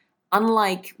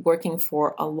 unlike working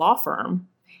for a law firm,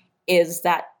 is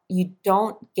that you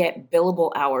don't get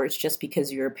billable hours just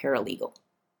because you're a paralegal,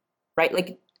 right?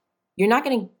 Like you're not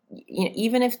going to,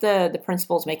 even if the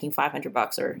principal is making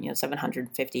 $500 or,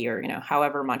 750 or,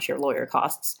 however much your lawyer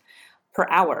costs per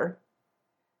hour,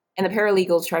 and the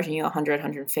paralegal is charging you 100,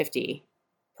 150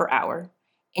 per hour,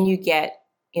 and you get,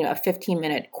 a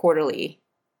 15-minute quarterly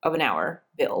of an hour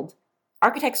billed.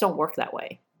 Architects don't work that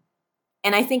way.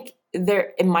 And I think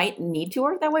it might need to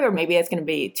work that way, or maybe it's going to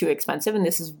be too expensive. And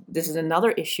this is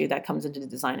another issue that comes into the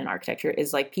design and architecture,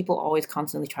 is like people always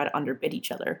constantly try to underbid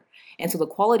each other. And so the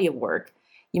quality of work,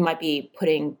 you might be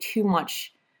putting too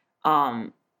much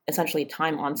essentially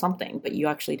time on something, but you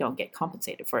actually don't get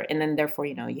compensated for it. And then therefore,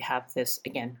 you have this,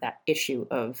 again, that issue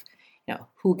of,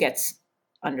 who gets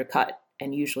undercut.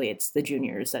 And usually it's the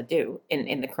juniors that do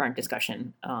in the current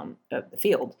discussion of the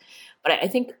field. But I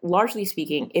think largely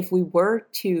speaking, if we were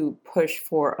to push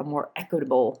for a more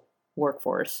equitable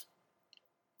workforce,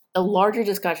 a larger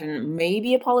discussion may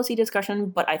be a policy discussion,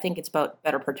 but I think it's about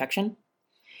better protection.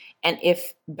 And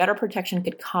if better protection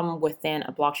could come within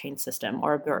a blockchain system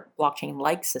or a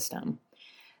blockchain-like system,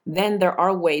 then there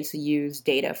are ways to use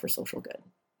data for social good.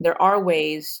 There are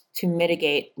ways to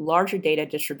mitigate larger data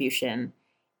distribution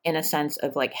in a sense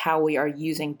of like how we are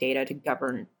using data to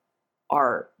govern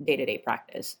our day-to-day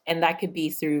practice. And that could be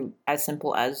through as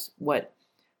simple as what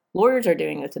lawyers are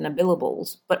doing within the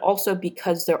billables, but also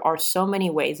because there are so many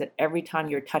ways that every time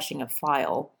you're touching a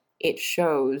file, it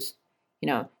shows,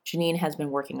 Janine has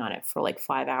been working on it for like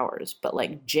 5 hours, but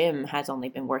like Jim has only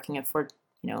been working it for,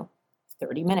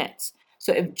 30 minutes.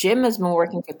 So if Jim has been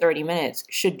working for 30 minutes,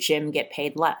 should Jim get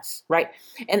paid less, right?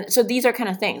 And so these are kind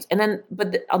of things. And then,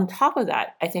 on top of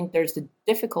that, I think there's the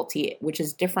difficulty, which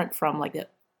is different from like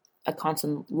a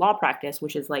constant law practice,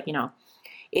 which is like,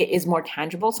 it is more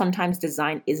tangible. Sometimes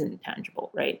design isn't tangible,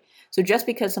 right? So just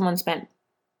because someone spent,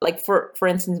 like for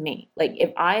instance, me, like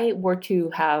if I were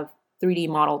to have 3D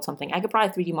modeled something, I could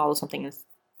probably 3D model something in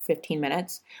 15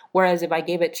 minutes. Whereas if I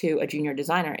gave it to a junior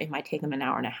designer, it might take them an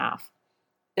hour and a half.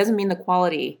 Doesn't mean the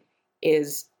quality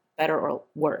is better or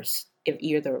worse if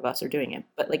either of us are doing it.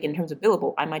 But like in terms of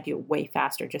billable, I might do it way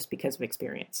faster just because of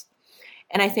experience.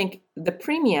 And I think the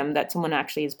premium that someone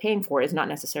actually is paying for is not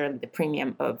necessarily the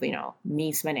premium of,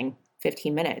 me spending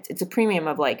 15 minutes. It's a premium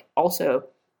of like also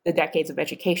the decades of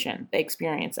education, the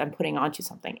experience I'm putting onto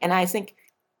something. And I think,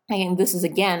 again, this is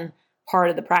again part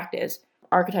of the practice.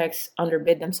 Architects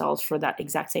underbid themselves for that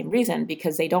exact same reason,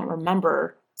 because they don't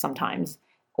remember sometimes,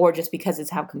 or just because it's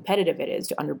how competitive it is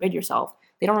to underbid yourself,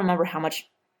 they don't remember how much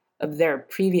of their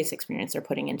previous experience they're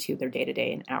putting into their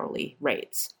day-to-day and hourly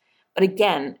rates. But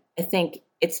again, I think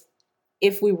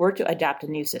if we were to adapt a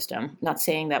new system, not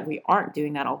saying that we aren't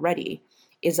doing that already,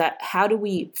 is that how do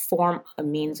we form a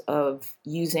means of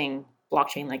using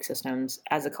blockchain-like systems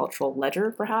as a cultural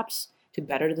ledger, perhaps, to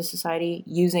better the society,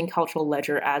 using cultural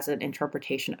ledger as an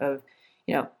interpretation of,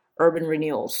 urban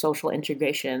renewal, social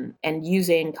integration, and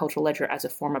using cultural ledger as a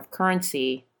form of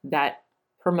currency that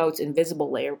promotes invisible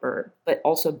labor, but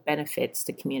also benefits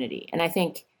the community. And I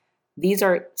think these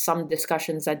are some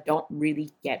discussions that don't really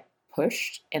get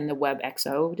pushed in the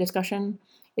WebXO discussion,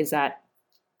 is that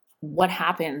what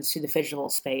happens to the physical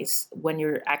space when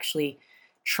you're actually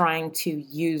trying to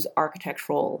use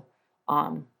architectural,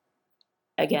 kind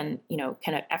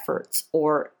of efforts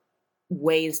or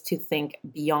ways to think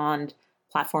beyond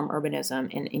platform urbanism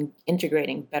and in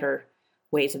integrating better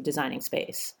ways of designing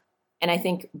space. And I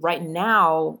think right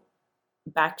now,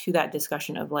 back to that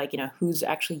discussion of like, who's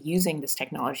actually using this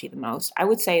technology the most, I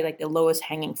would say like the lowest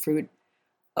hanging fruit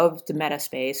of the meta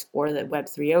space or the Web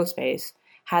 3.0 space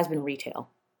has been retail.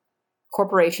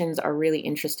 Corporations are really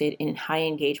interested in high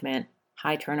engagement,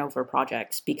 high turnover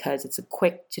projects because it's a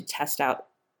quick to test out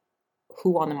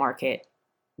who on the market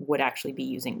would actually be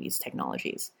using these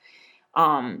technologies.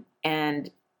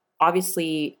 And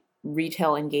obviously,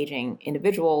 retail engaging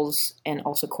individuals and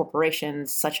also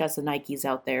corporations such as the Nikes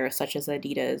out there, such as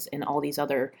Adidas, and all these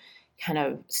other kind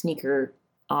of sneaker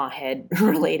head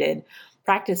related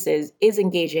practices is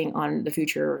engaging on the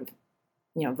future of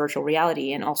virtual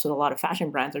reality. And also a lot of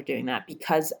fashion brands are doing that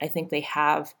because I think they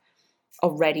have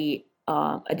already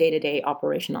a day-to-day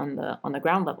operation on the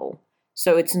ground level.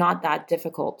 So it's not that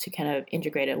difficult to kind of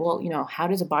integrate it. Well, how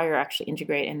does a buyer actually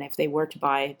integrate? And if they were to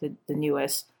buy the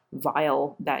newest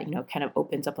vial that kind of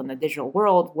opens up on the digital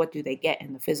world, what do they get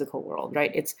in the physical world,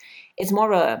 right? It's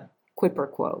more of a quid pro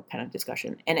quo kind of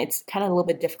discussion, and it's kind of a little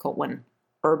bit difficult when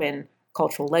urban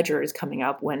cultural ledger is coming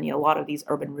up, when a lot of these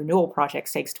urban renewal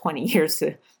projects takes 20 years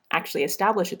to actually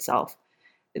establish itself.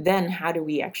 Then how do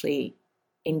we actually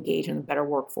engage in a better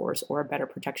workforce or a better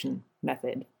protection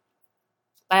method?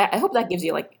 I hope that gives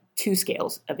you like two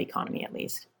scales of economy at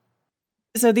least.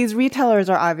 So these retailers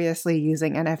are obviously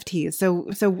using NFTs.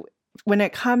 So when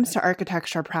it comes to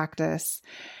architecture practice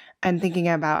and thinking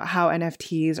about how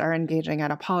NFTs are engaging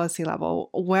at a policy level,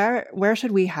 where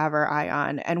should we have our eye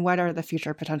on, and what are the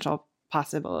future potential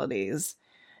possibilities?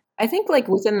 I think like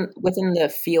within the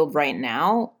field right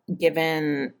now,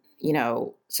 given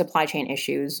supply chain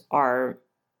issues are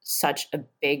such a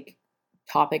big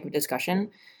topic of discussion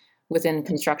within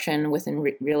construction, within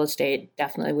real estate,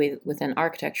 definitely within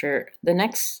architecture. I'm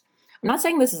not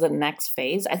saying this is the next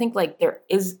phase. I think like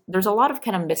there's a lot of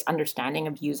kind of misunderstanding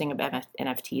of using of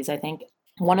NFTs. I think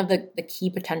one of the key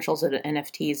potentials of the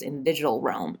NFTs in the digital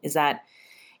realm is that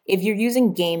if you're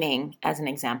using gaming as an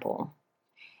example,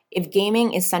 if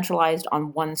gaming is centralized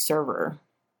on one server,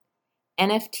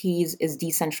 NFTs is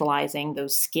decentralizing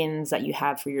those skins that you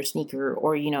have for your sneaker,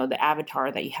 or the avatar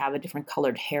that you have a different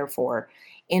colored hair for,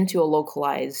 into a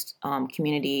localized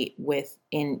community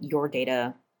within your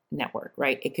data network,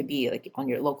 right? It could be like on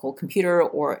your local computer,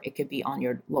 or it could be on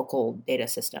your local data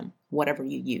system, whatever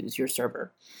you use, your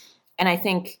server. And I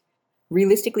think,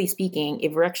 realistically speaking,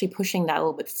 if we're actually pushing that a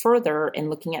little bit further and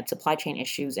looking at supply chain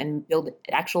issues and build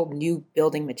actual new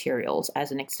building materials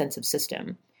as an extensive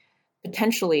system,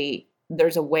 potentially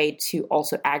there's a way to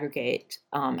also aggregate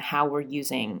how we're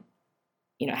using,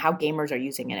 how gamers are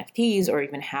using NFTs, or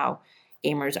even how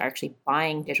gamers are actually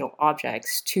buying digital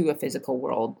objects to a physical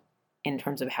world in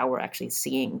terms of how we're actually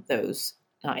seeing those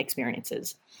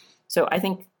experiences. So I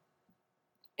think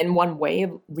in one way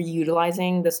of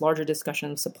reutilizing this larger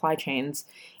discussion of supply chains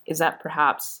is that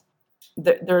perhaps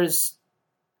there's,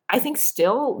 I think,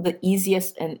 still the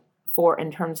easiest in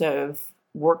terms of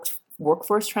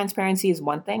workforce transparency is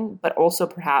one thing, but also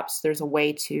perhaps there's a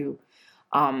way to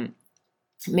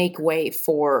make way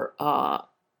for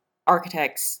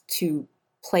architects to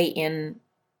play in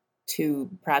to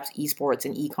perhaps esports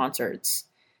and e-concerts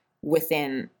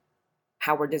within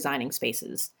how we're designing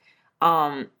spaces.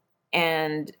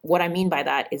 And what I mean by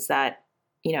that is that,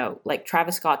 like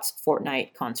Travis Scott's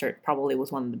Fortnite concert probably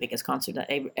was one of the biggest concerts that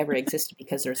ever existed,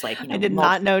 because there's like, I did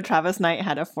not know Travis Knight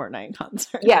had a Fortnite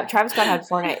concert. Yeah, Travis Scott had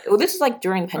Fortnite. Well, this is like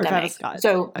during the pandemic.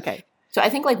 So okay. So I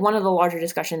think like one of the larger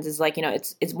discussions is like,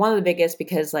 it's one of the biggest,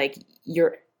 because like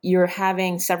you're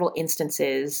having several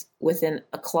instances within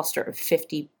a cluster of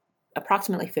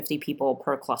approximately 50 people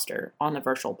per cluster on the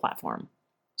virtual platform.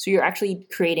 So you're actually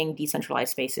creating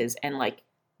decentralized spaces and like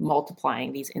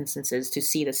multiplying these instances to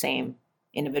see the same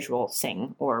individual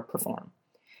sing or perform.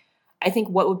 I think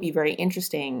what would be very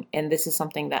interesting, and this is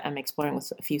something that I'm exploring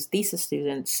with a few thesis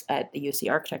students at the UC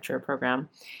Architecture program,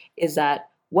 is that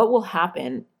what will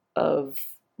happen of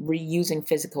reusing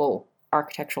physical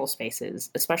architectural spaces,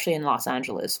 especially in Los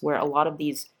Angeles, where a lot of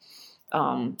these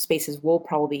spaces will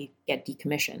probably get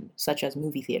decommissioned, such as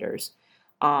movie theaters.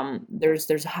 There's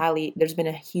been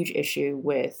a huge issue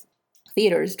with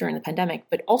theaters during the pandemic,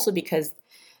 but also because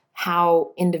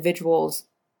how individuals,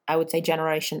 I would say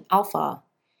Generation Alpha,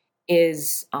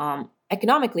 is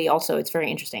economically also, it's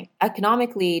very interesting.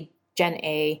 Economically, Gen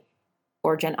A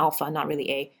or Gen Alpha, not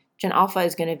really A, Gen Alpha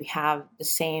is going to have the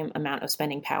same amount of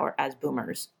spending power as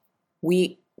boomers.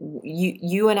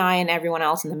 You and I and everyone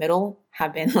else in the middle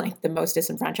have been like the most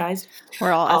disenfranchised.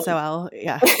 We're all SOL,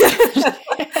 yeah.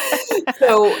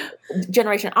 So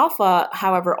Generation Alpha,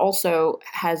 however, also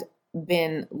has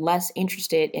been less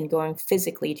interested in going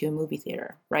physically to a movie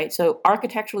theater, right? So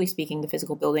architecturally speaking, the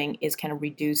physical building is kind of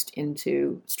reduced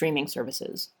into streaming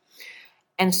services.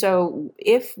 And so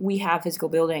if we have physical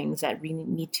buildings that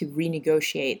need to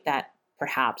renegotiate that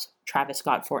perhaps Travis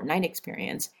Scott Fortnite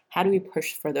experience, how do we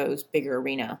push for those bigger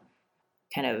arena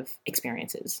kind of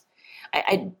experiences?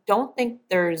 I don't think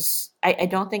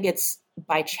it's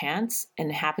by chance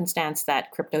and happenstance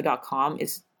that crypto.com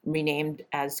is renamed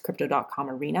as Crypto.com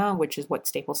Arena, which is what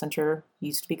Staples Center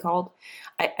used to be called.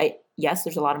 Yes,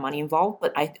 there's a lot of money involved,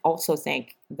 but I also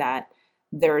think that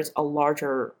there's a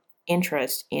larger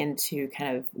interest into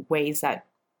kind of ways that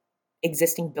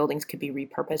existing buildings could be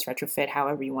repurposed, retrofit,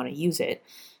 however you want to use it.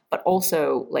 But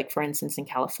also, like for instance, in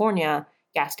California,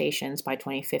 gas stations by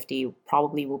 2050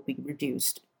 probably will be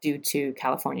reduced due to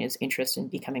California's interest in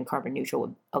becoming carbon neutral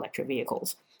with electric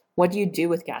vehicles. What do you do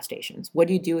with gas stations? What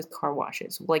do you do with car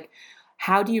washes? Like,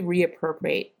 how do you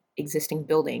reappropriate existing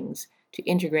buildings to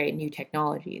integrate new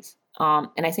technologies?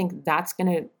 And I think that's going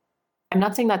to, I'm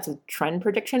not saying that's a trend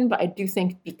prediction, but I do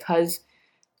think because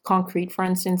concrete, for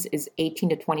instance, is 18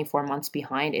 to 24 months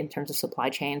behind in terms of supply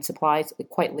chain supplies,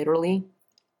 quite literally,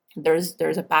 there's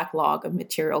a backlog of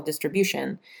material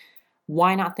distribution.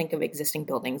 Why not think of existing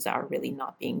buildings that are really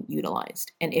not being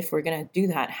utilized? And if we're going to do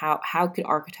that, how could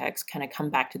architects kind of come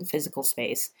back to the physical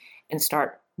space and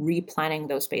start replanning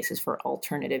those spaces for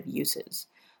alternative uses?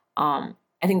 I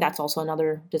think that's also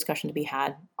another discussion to be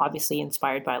had, obviously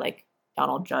inspired by like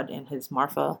Donald Judd and his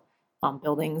Marfa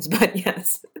buildings, but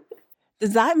yes.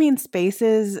 Does that mean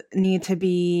spaces in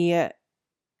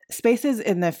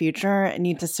the future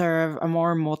need to serve a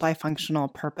more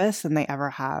multifunctional purpose than they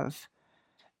ever have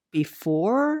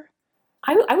before?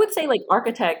 I would say like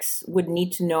architects would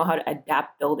need to know how to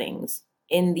adapt buildings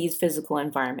in these physical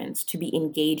environments to be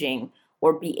engaging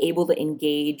or be able to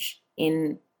engage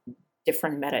in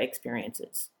different meta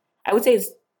experiences. I would say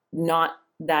it's not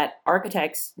that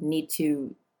architects need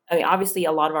to, I mean, obviously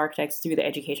a lot of architects through the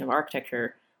education of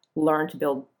architecture learn to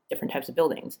build different types of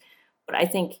buildings. But I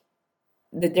think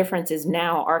the difference is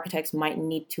now architects might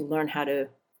need to learn how to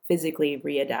physically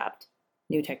readapt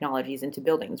new technologies into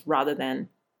buildings rather than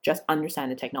just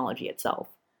understand the technology itself.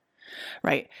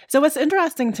 Right. So what's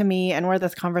interesting to me and where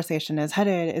this conversation is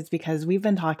headed is because I've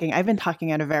been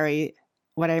talking at a very,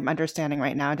 what I'm understanding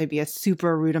right now to be a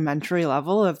super rudimentary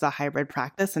level of the hybrid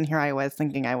practice. And here I was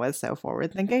thinking I was so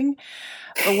forward thinking.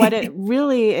 But what it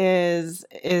really is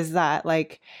that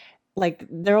like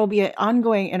there will be an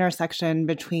ongoing intersection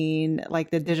between like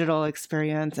the digital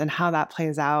experience and how that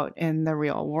plays out in the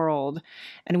real world.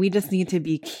 And we just need to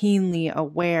be keenly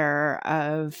aware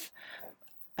of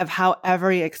how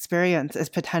every experience is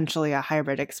potentially a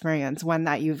hybrid experience, one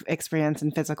that you've experienced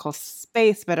in physical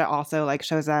space, but it also like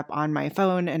shows up on my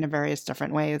phone in various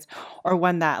different ways, or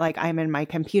one that like I'm in my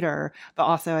computer, but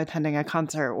also attending a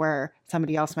concert where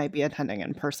somebody else might be attending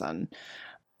in person.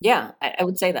 Yeah, I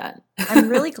would say that. I'm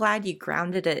really glad you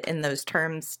grounded it in those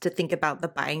terms to think about the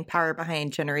buying power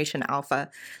behind Generation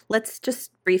Alpha. Let's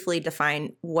just briefly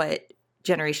define what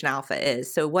Generation Alpha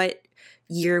is. So what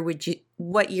year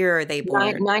are they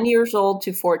born? 9 years old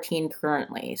to 14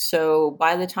 currently. So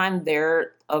by the time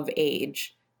they're of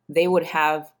age, they would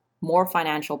have more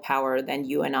financial power than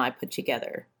you and I put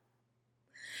together.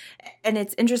 And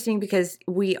it's interesting because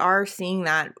we are seeing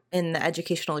that in the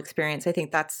educational experience. I think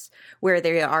that's where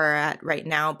they are at right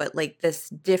now, but like this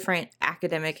different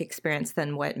academic experience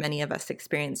than what many of us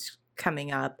experience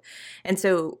coming up. And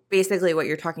so basically what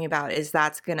you're talking about is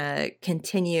that's going to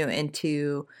continue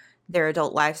into their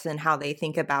adult lives and how they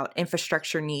think about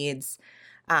infrastructure needs.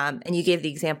 And you gave the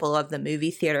example of the movie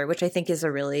theater, which I think is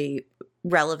a really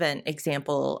relevant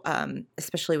example,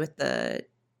 especially with the,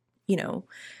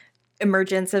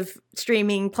 emergence of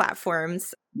streaming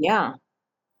platforms. Yeah.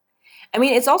 I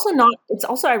mean, it's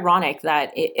also ironic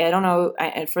that I don't know,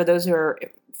 for those who are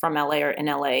from LA or in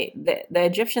LA, the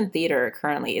Egyptian theater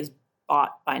currently is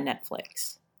bought by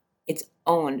Netflix. It's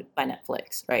owned by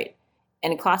Netflix, right?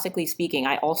 And classically speaking,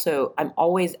 I'm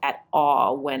always at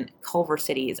awe when Culver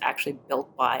City is actually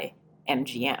built by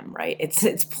MGM, right?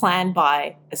 It's planned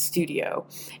by a studio.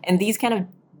 And these kind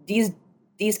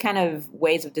of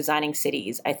ways of designing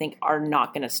cities, I think, are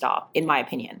not going to stop, in my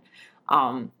opinion.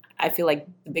 I feel like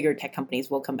the bigger tech companies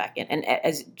will come back in. And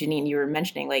as Janine, you were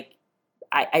mentioning, like,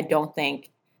 I don't think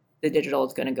the digital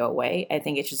is going to go away. I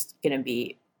think it's just going to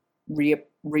be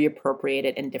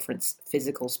reappropriated in different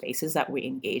physical spaces that we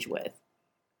engage with.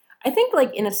 I think,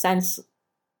 like, in a sense,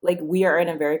 like, we are in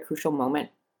a very crucial moment,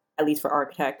 at least for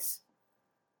architects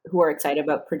who are excited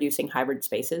about producing hybrid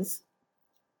spaces.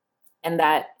 And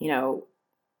that,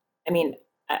 I mean,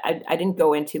 I didn't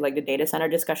go into like the data center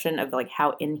discussion of like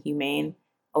how inhumane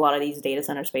a lot of these data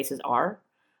center spaces are,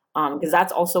 because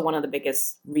that's also one of the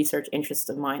biggest research interests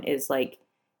of mine is like,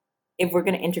 if we're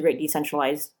going to integrate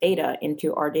decentralized data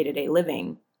into our day-to-day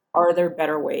living, are there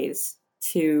better ways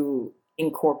to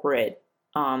incorporate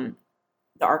the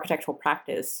architectural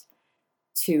practice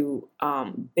to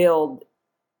build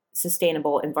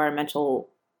sustainable, environmentally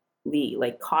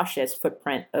like cautious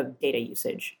footprint of data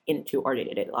usage into our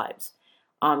day-to-day lives?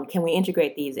 Can we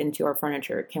integrate these into our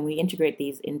furniture? Can we integrate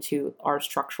these into our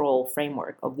structural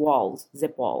framework of walls,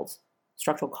 zip walls,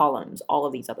 structural columns, all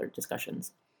of these other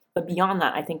discussions? But beyond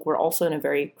that, I think we're also in a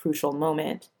very crucial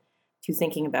moment to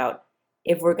thinking about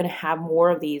if we're going to have more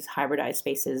of these hybridized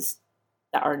spaces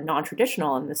that are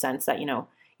non-traditional in the sense that,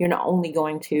 you're not only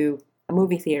going to a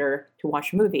movie theater to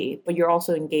watch a movie, but you're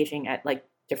also engaging at like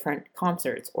different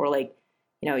concerts or like,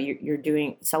 you're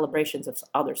doing celebrations of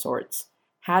other sorts.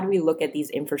 How do we look at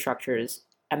these infrastructures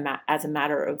as a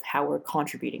matter of how we're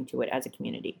contributing to it as a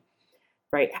community,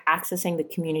 right? Accessing the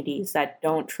communities that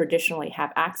don't traditionally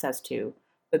have access to,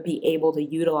 but be able to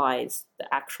utilize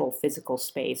the actual physical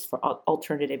space for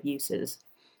alternative uses.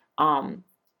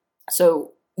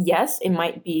 So yes, it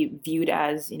might be viewed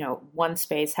as, one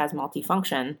space has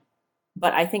multifunction,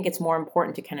 but I think it's more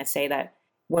important to kind of say that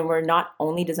when we're not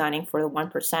only designing for the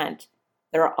 1%,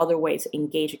 there are other ways to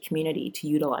engage a community to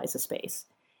utilize a space.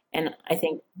 And I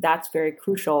think that's very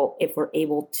crucial if we're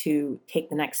able to take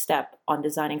the next step on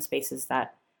designing spaces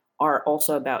that are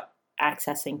also about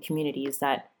accessing communities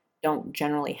that don't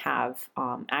generally have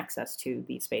access to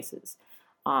these spaces.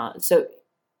 So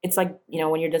it's like,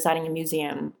 when you're designing a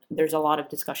museum, there's a lot of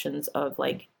discussions of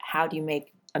like, how do you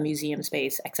make a museum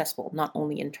space accessible, not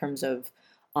only in terms of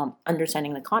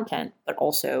understanding the content, but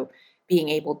also being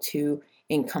able to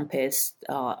encompass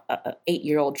an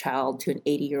 8-year-old child to an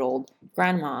 80-year-old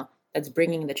grandma that's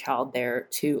bringing the child there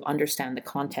to understand the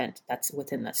content that's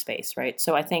within the space, right?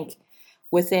 So I think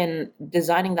within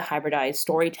designing the hybridized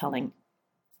storytelling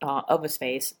of a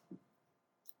space,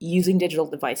 using digital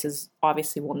devices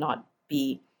obviously will not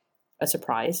be a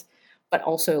surprise, but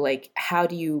also like, how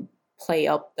do you play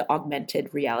up the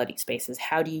augmented reality spaces?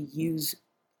 How do you use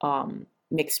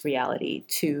mixed reality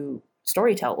to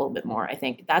storytell a little bit more? I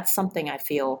think that's something I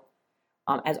feel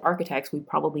as architects, we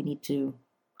probably need to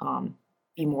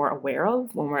be more aware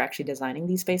of when we're actually designing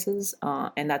these spaces.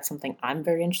 And that's something I'm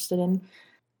very interested in.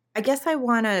 I guess I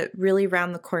want to really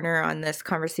round the corner on this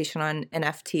conversation on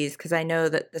NFTs, because I know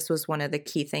that this was one of the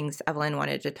key things Evelyn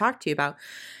wanted to talk to you about.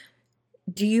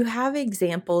 Do you have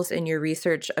examples in your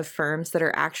research of firms that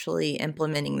are actually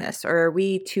implementing this, or are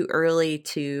we too early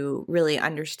to really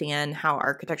understand how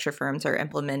architecture firms are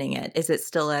implementing it? Is it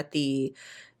still at the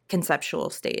conceptual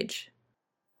stage?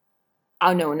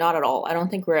 Oh, no, not at all. I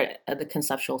don't think we're at the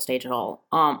conceptual stage at all.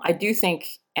 I do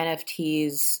think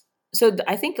NFTs,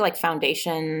 I think like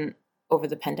Foundation over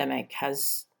the pandemic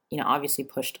has, obviously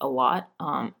pushed a lot.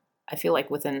 I feel like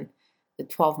within the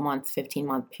 12-month,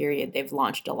 15-month period, they've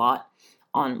launched a lot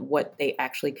on what they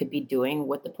actually could be doing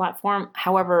with the platform.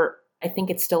 However, I think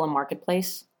it's still a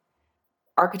marketplace.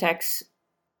 Architects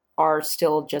are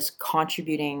still just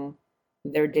contributing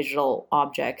their digital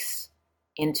objects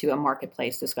into a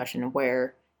marketplace discussion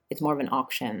where it's more of an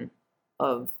auction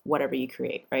of whatever you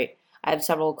create, right? I have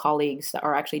several colleagues that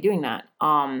are actually doing that,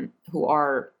 who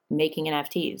are making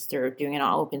NFTs. They're doing it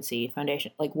on OpenSea,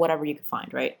 Foundation, like whatever you could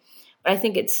find, right? But I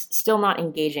think it's still not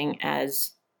engaging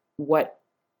as what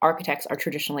architects are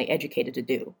traditionally educated to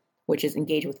do, which is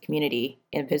engage with community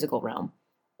in a physical realm,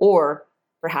 or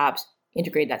perhaps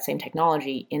integrate that same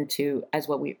technology into, as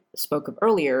what we spoke of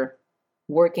earlier,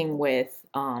 working with,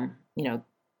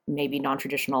 maybe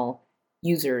non-traditional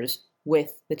users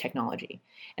with the technology.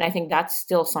 And I think that's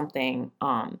still something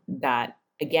that,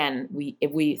 again,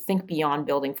 if we think beyond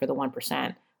building for the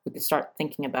 1%, we could start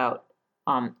thinking about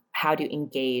how to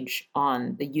engage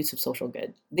on the use of social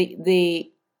good.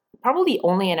 The probably the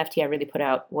only NFT I really put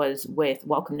out was with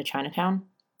Welcome to Chinatown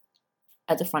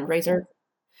as a fundraiser.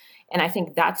 And I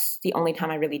think that's the only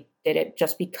time I really did it,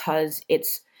 just because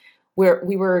it's where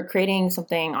we were creating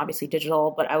something obviously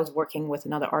digital, but I was working with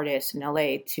another artist in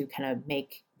LA to kind of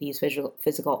make these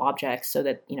physical objects so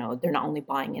that, they're not only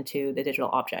buying into the digital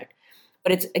object.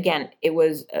 But it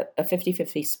was a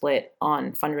 50-50 split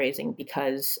on fundraising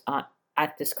because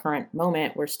at this current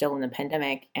moment, we're still in the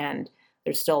pandemic and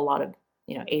there's still a lot of,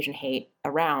 Asian hate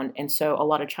around. And so a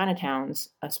lot of Chinatowns,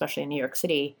 especially in New York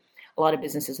City, a lot of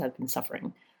businesses have been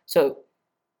suffering. So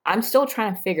I'm still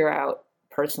trying to figure out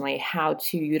personally how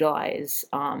to utilize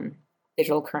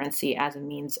digital currency as a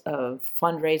means of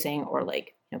fundraising or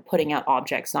putting out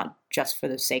objects, not just for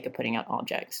the sake of putting out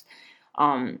objects.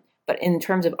 But in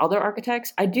terms of other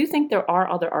architects, I do think there are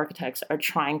other architects that are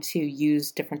trying to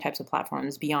use different types of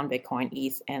platforms beyond Bitcoin,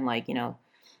 ETH, and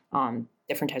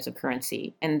different types of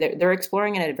currency. And they're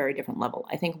exploring it at a very different level.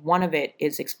 I think one of it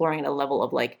is exploring at a level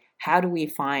of how do we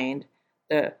find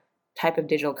the type of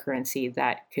digital currency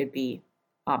that could be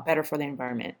better for the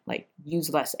environment, use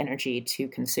less energy to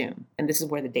consume. And this is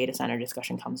where the data center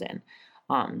discussion comes in.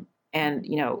 And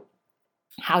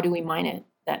how do we mine it?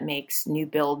 that makes new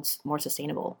builds more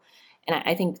sustainable. And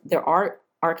I think there are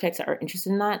architects that are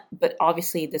interested in that, but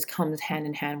obviously this comes hand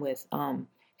in hand with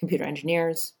computer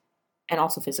engineers and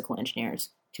also physical engineers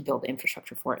to build the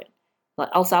infrastructure for it.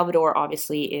 But El Salvador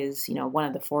obviously is, one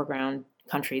of the foreground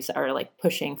countries that are like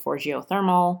pushing for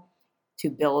geothermal to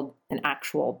build an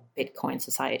actual Bitcoin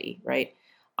society, right?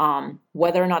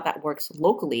 Whether or not that works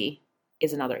locally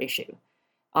is another issue,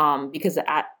 because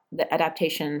the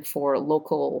adaptation for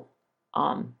local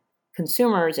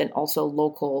consumers and also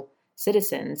local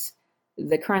citizens,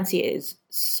 the currency is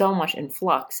so much in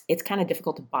flux, it's kind of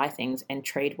difficult to buy things and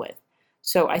trade with.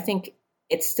 So I think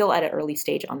it's still at an early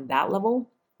stage on that level,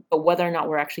 but whether or not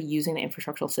we're actually using the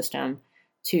infrastructural system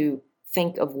to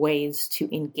think of ways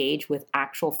to engage with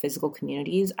actual physical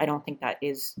communities, I don't think that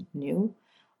is new.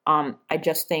 I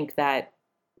just think that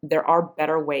there are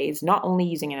better ways, not only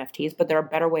using NFTs, but there are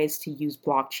better ways to use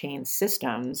blockchain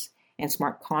systems and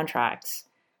smart contracts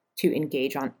to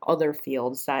engage on other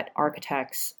fields that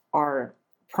architects are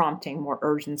prompting more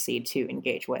urgency to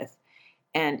engage with.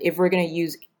 And if we're going to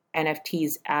use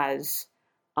NFTs as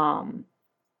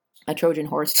a Trojan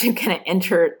horse to kind of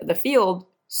enter the field,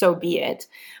 so be it.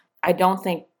 I don't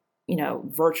think,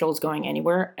 virtual is going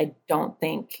anywhere. I don't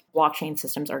think blockchain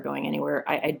systems are going anywhere.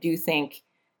 I do think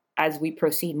as we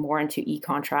proceed more into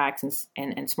e-contracts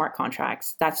and smart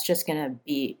contracts, that's just going to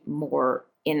be more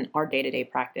in our day-to-day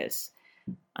practice.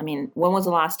 I mean, when was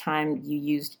the last time you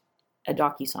used a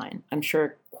DocuSign? I'm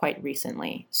sure quite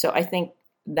recently. So I think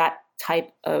that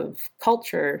type of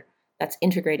culture that's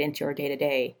integrated into our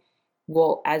day-to-day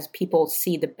will, as people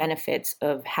see the benefits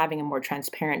of having a more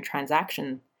transparent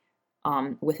transaction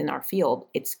within our field,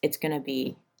 it's going to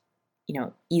be,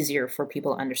 easier for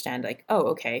people to understand, like, oh,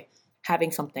 okay,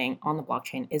 having something on the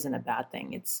blockchain isn't a bad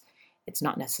thing. It's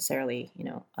not necessarily,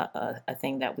 a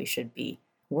thing that we should be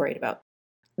worried about.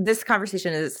 This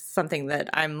conversation is something that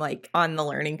I'm like on the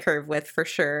learning curve with for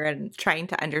sure, and trying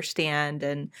to understand.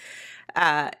 And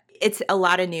it's a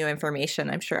lot of new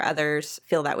information. I'm sure others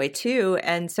feel that way too.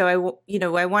 And so I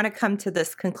want to come to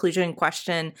this conclusion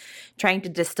question, trying to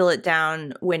distill it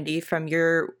down, Wendy, from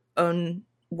your own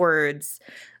words.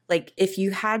 Like, if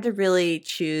you had to really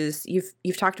choose,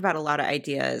 you've talked about a lot of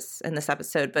ideas in this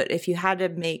episode, but if you had to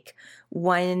make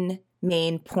one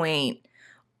main point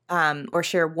or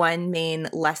share one main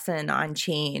lesson on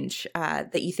change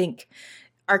that you think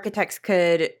architects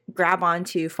could grab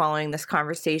onto following this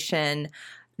conversation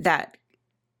that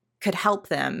could help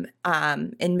them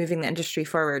in moving the industry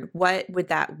forward, what would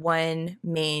that one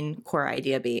main core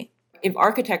idea be? If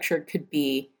architecture could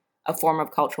be a form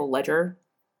of cultural ledger,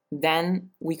 then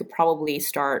we could probably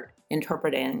start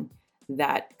interpreting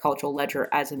that cultural ledger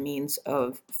as a means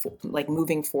of like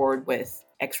moving forward with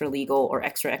extra legal or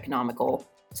extra economical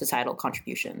societal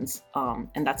contributions.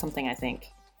 And that's something I think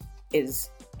is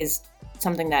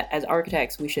something that as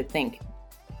architects we should think,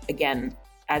 again,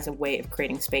 as a way of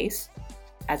creating space,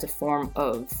 as a form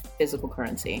of physical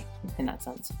currency in that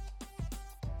sense.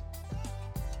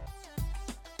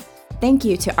 Thank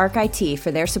you to ArcIT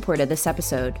for their support of this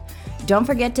episode. Don't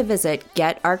forget to visit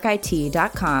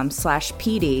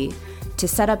getarchit.com/PD to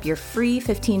set up your free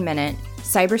 15-minute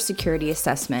cybersecurity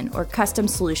assessment or custom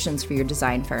solutions for your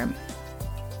design firm.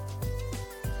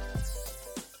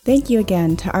 Thank you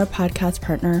again to our podcast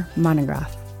partner,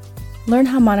 Monograph. Learn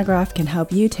how Monograph can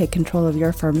help you take control of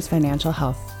your firm's financial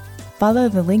health. Follow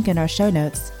the link in our show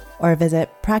notes or visit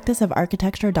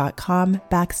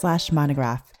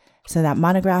practiceofarchitecture.com/monograph so that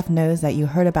Monograph knows that you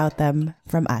heard about them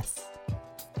from us.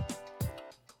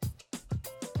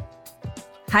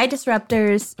 Hi,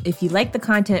 Disruptors! If you like the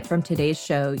content from today's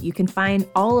show, you can find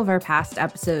all of our past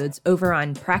episodes over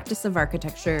on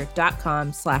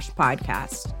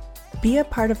practiceofarchitecture.com/podcast. Be a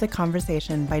part of the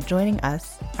conversation by joining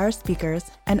us, our speakers,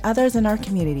 and others in our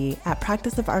community at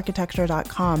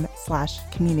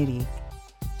practiceofarchitecture.com/community.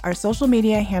 Our social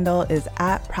media handle is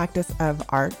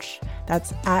 @practiceofarch.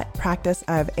 That's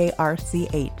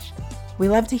 @practiceofarch. We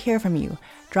love to hear from you.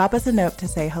 Drop us a note to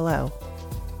say hello.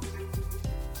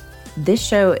 This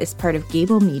show is part of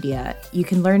Gable Media. You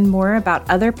can learn more about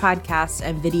other podcasts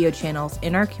and video channels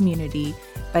in our community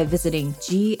by visiting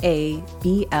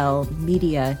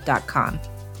gablmedia.com.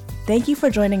 Thank you for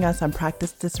joining us on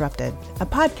Practice Disrupted, a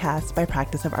podcast by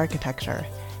Practice of Architecture.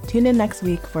 Tune in next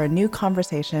week for a new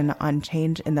conversation on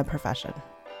change in the profession.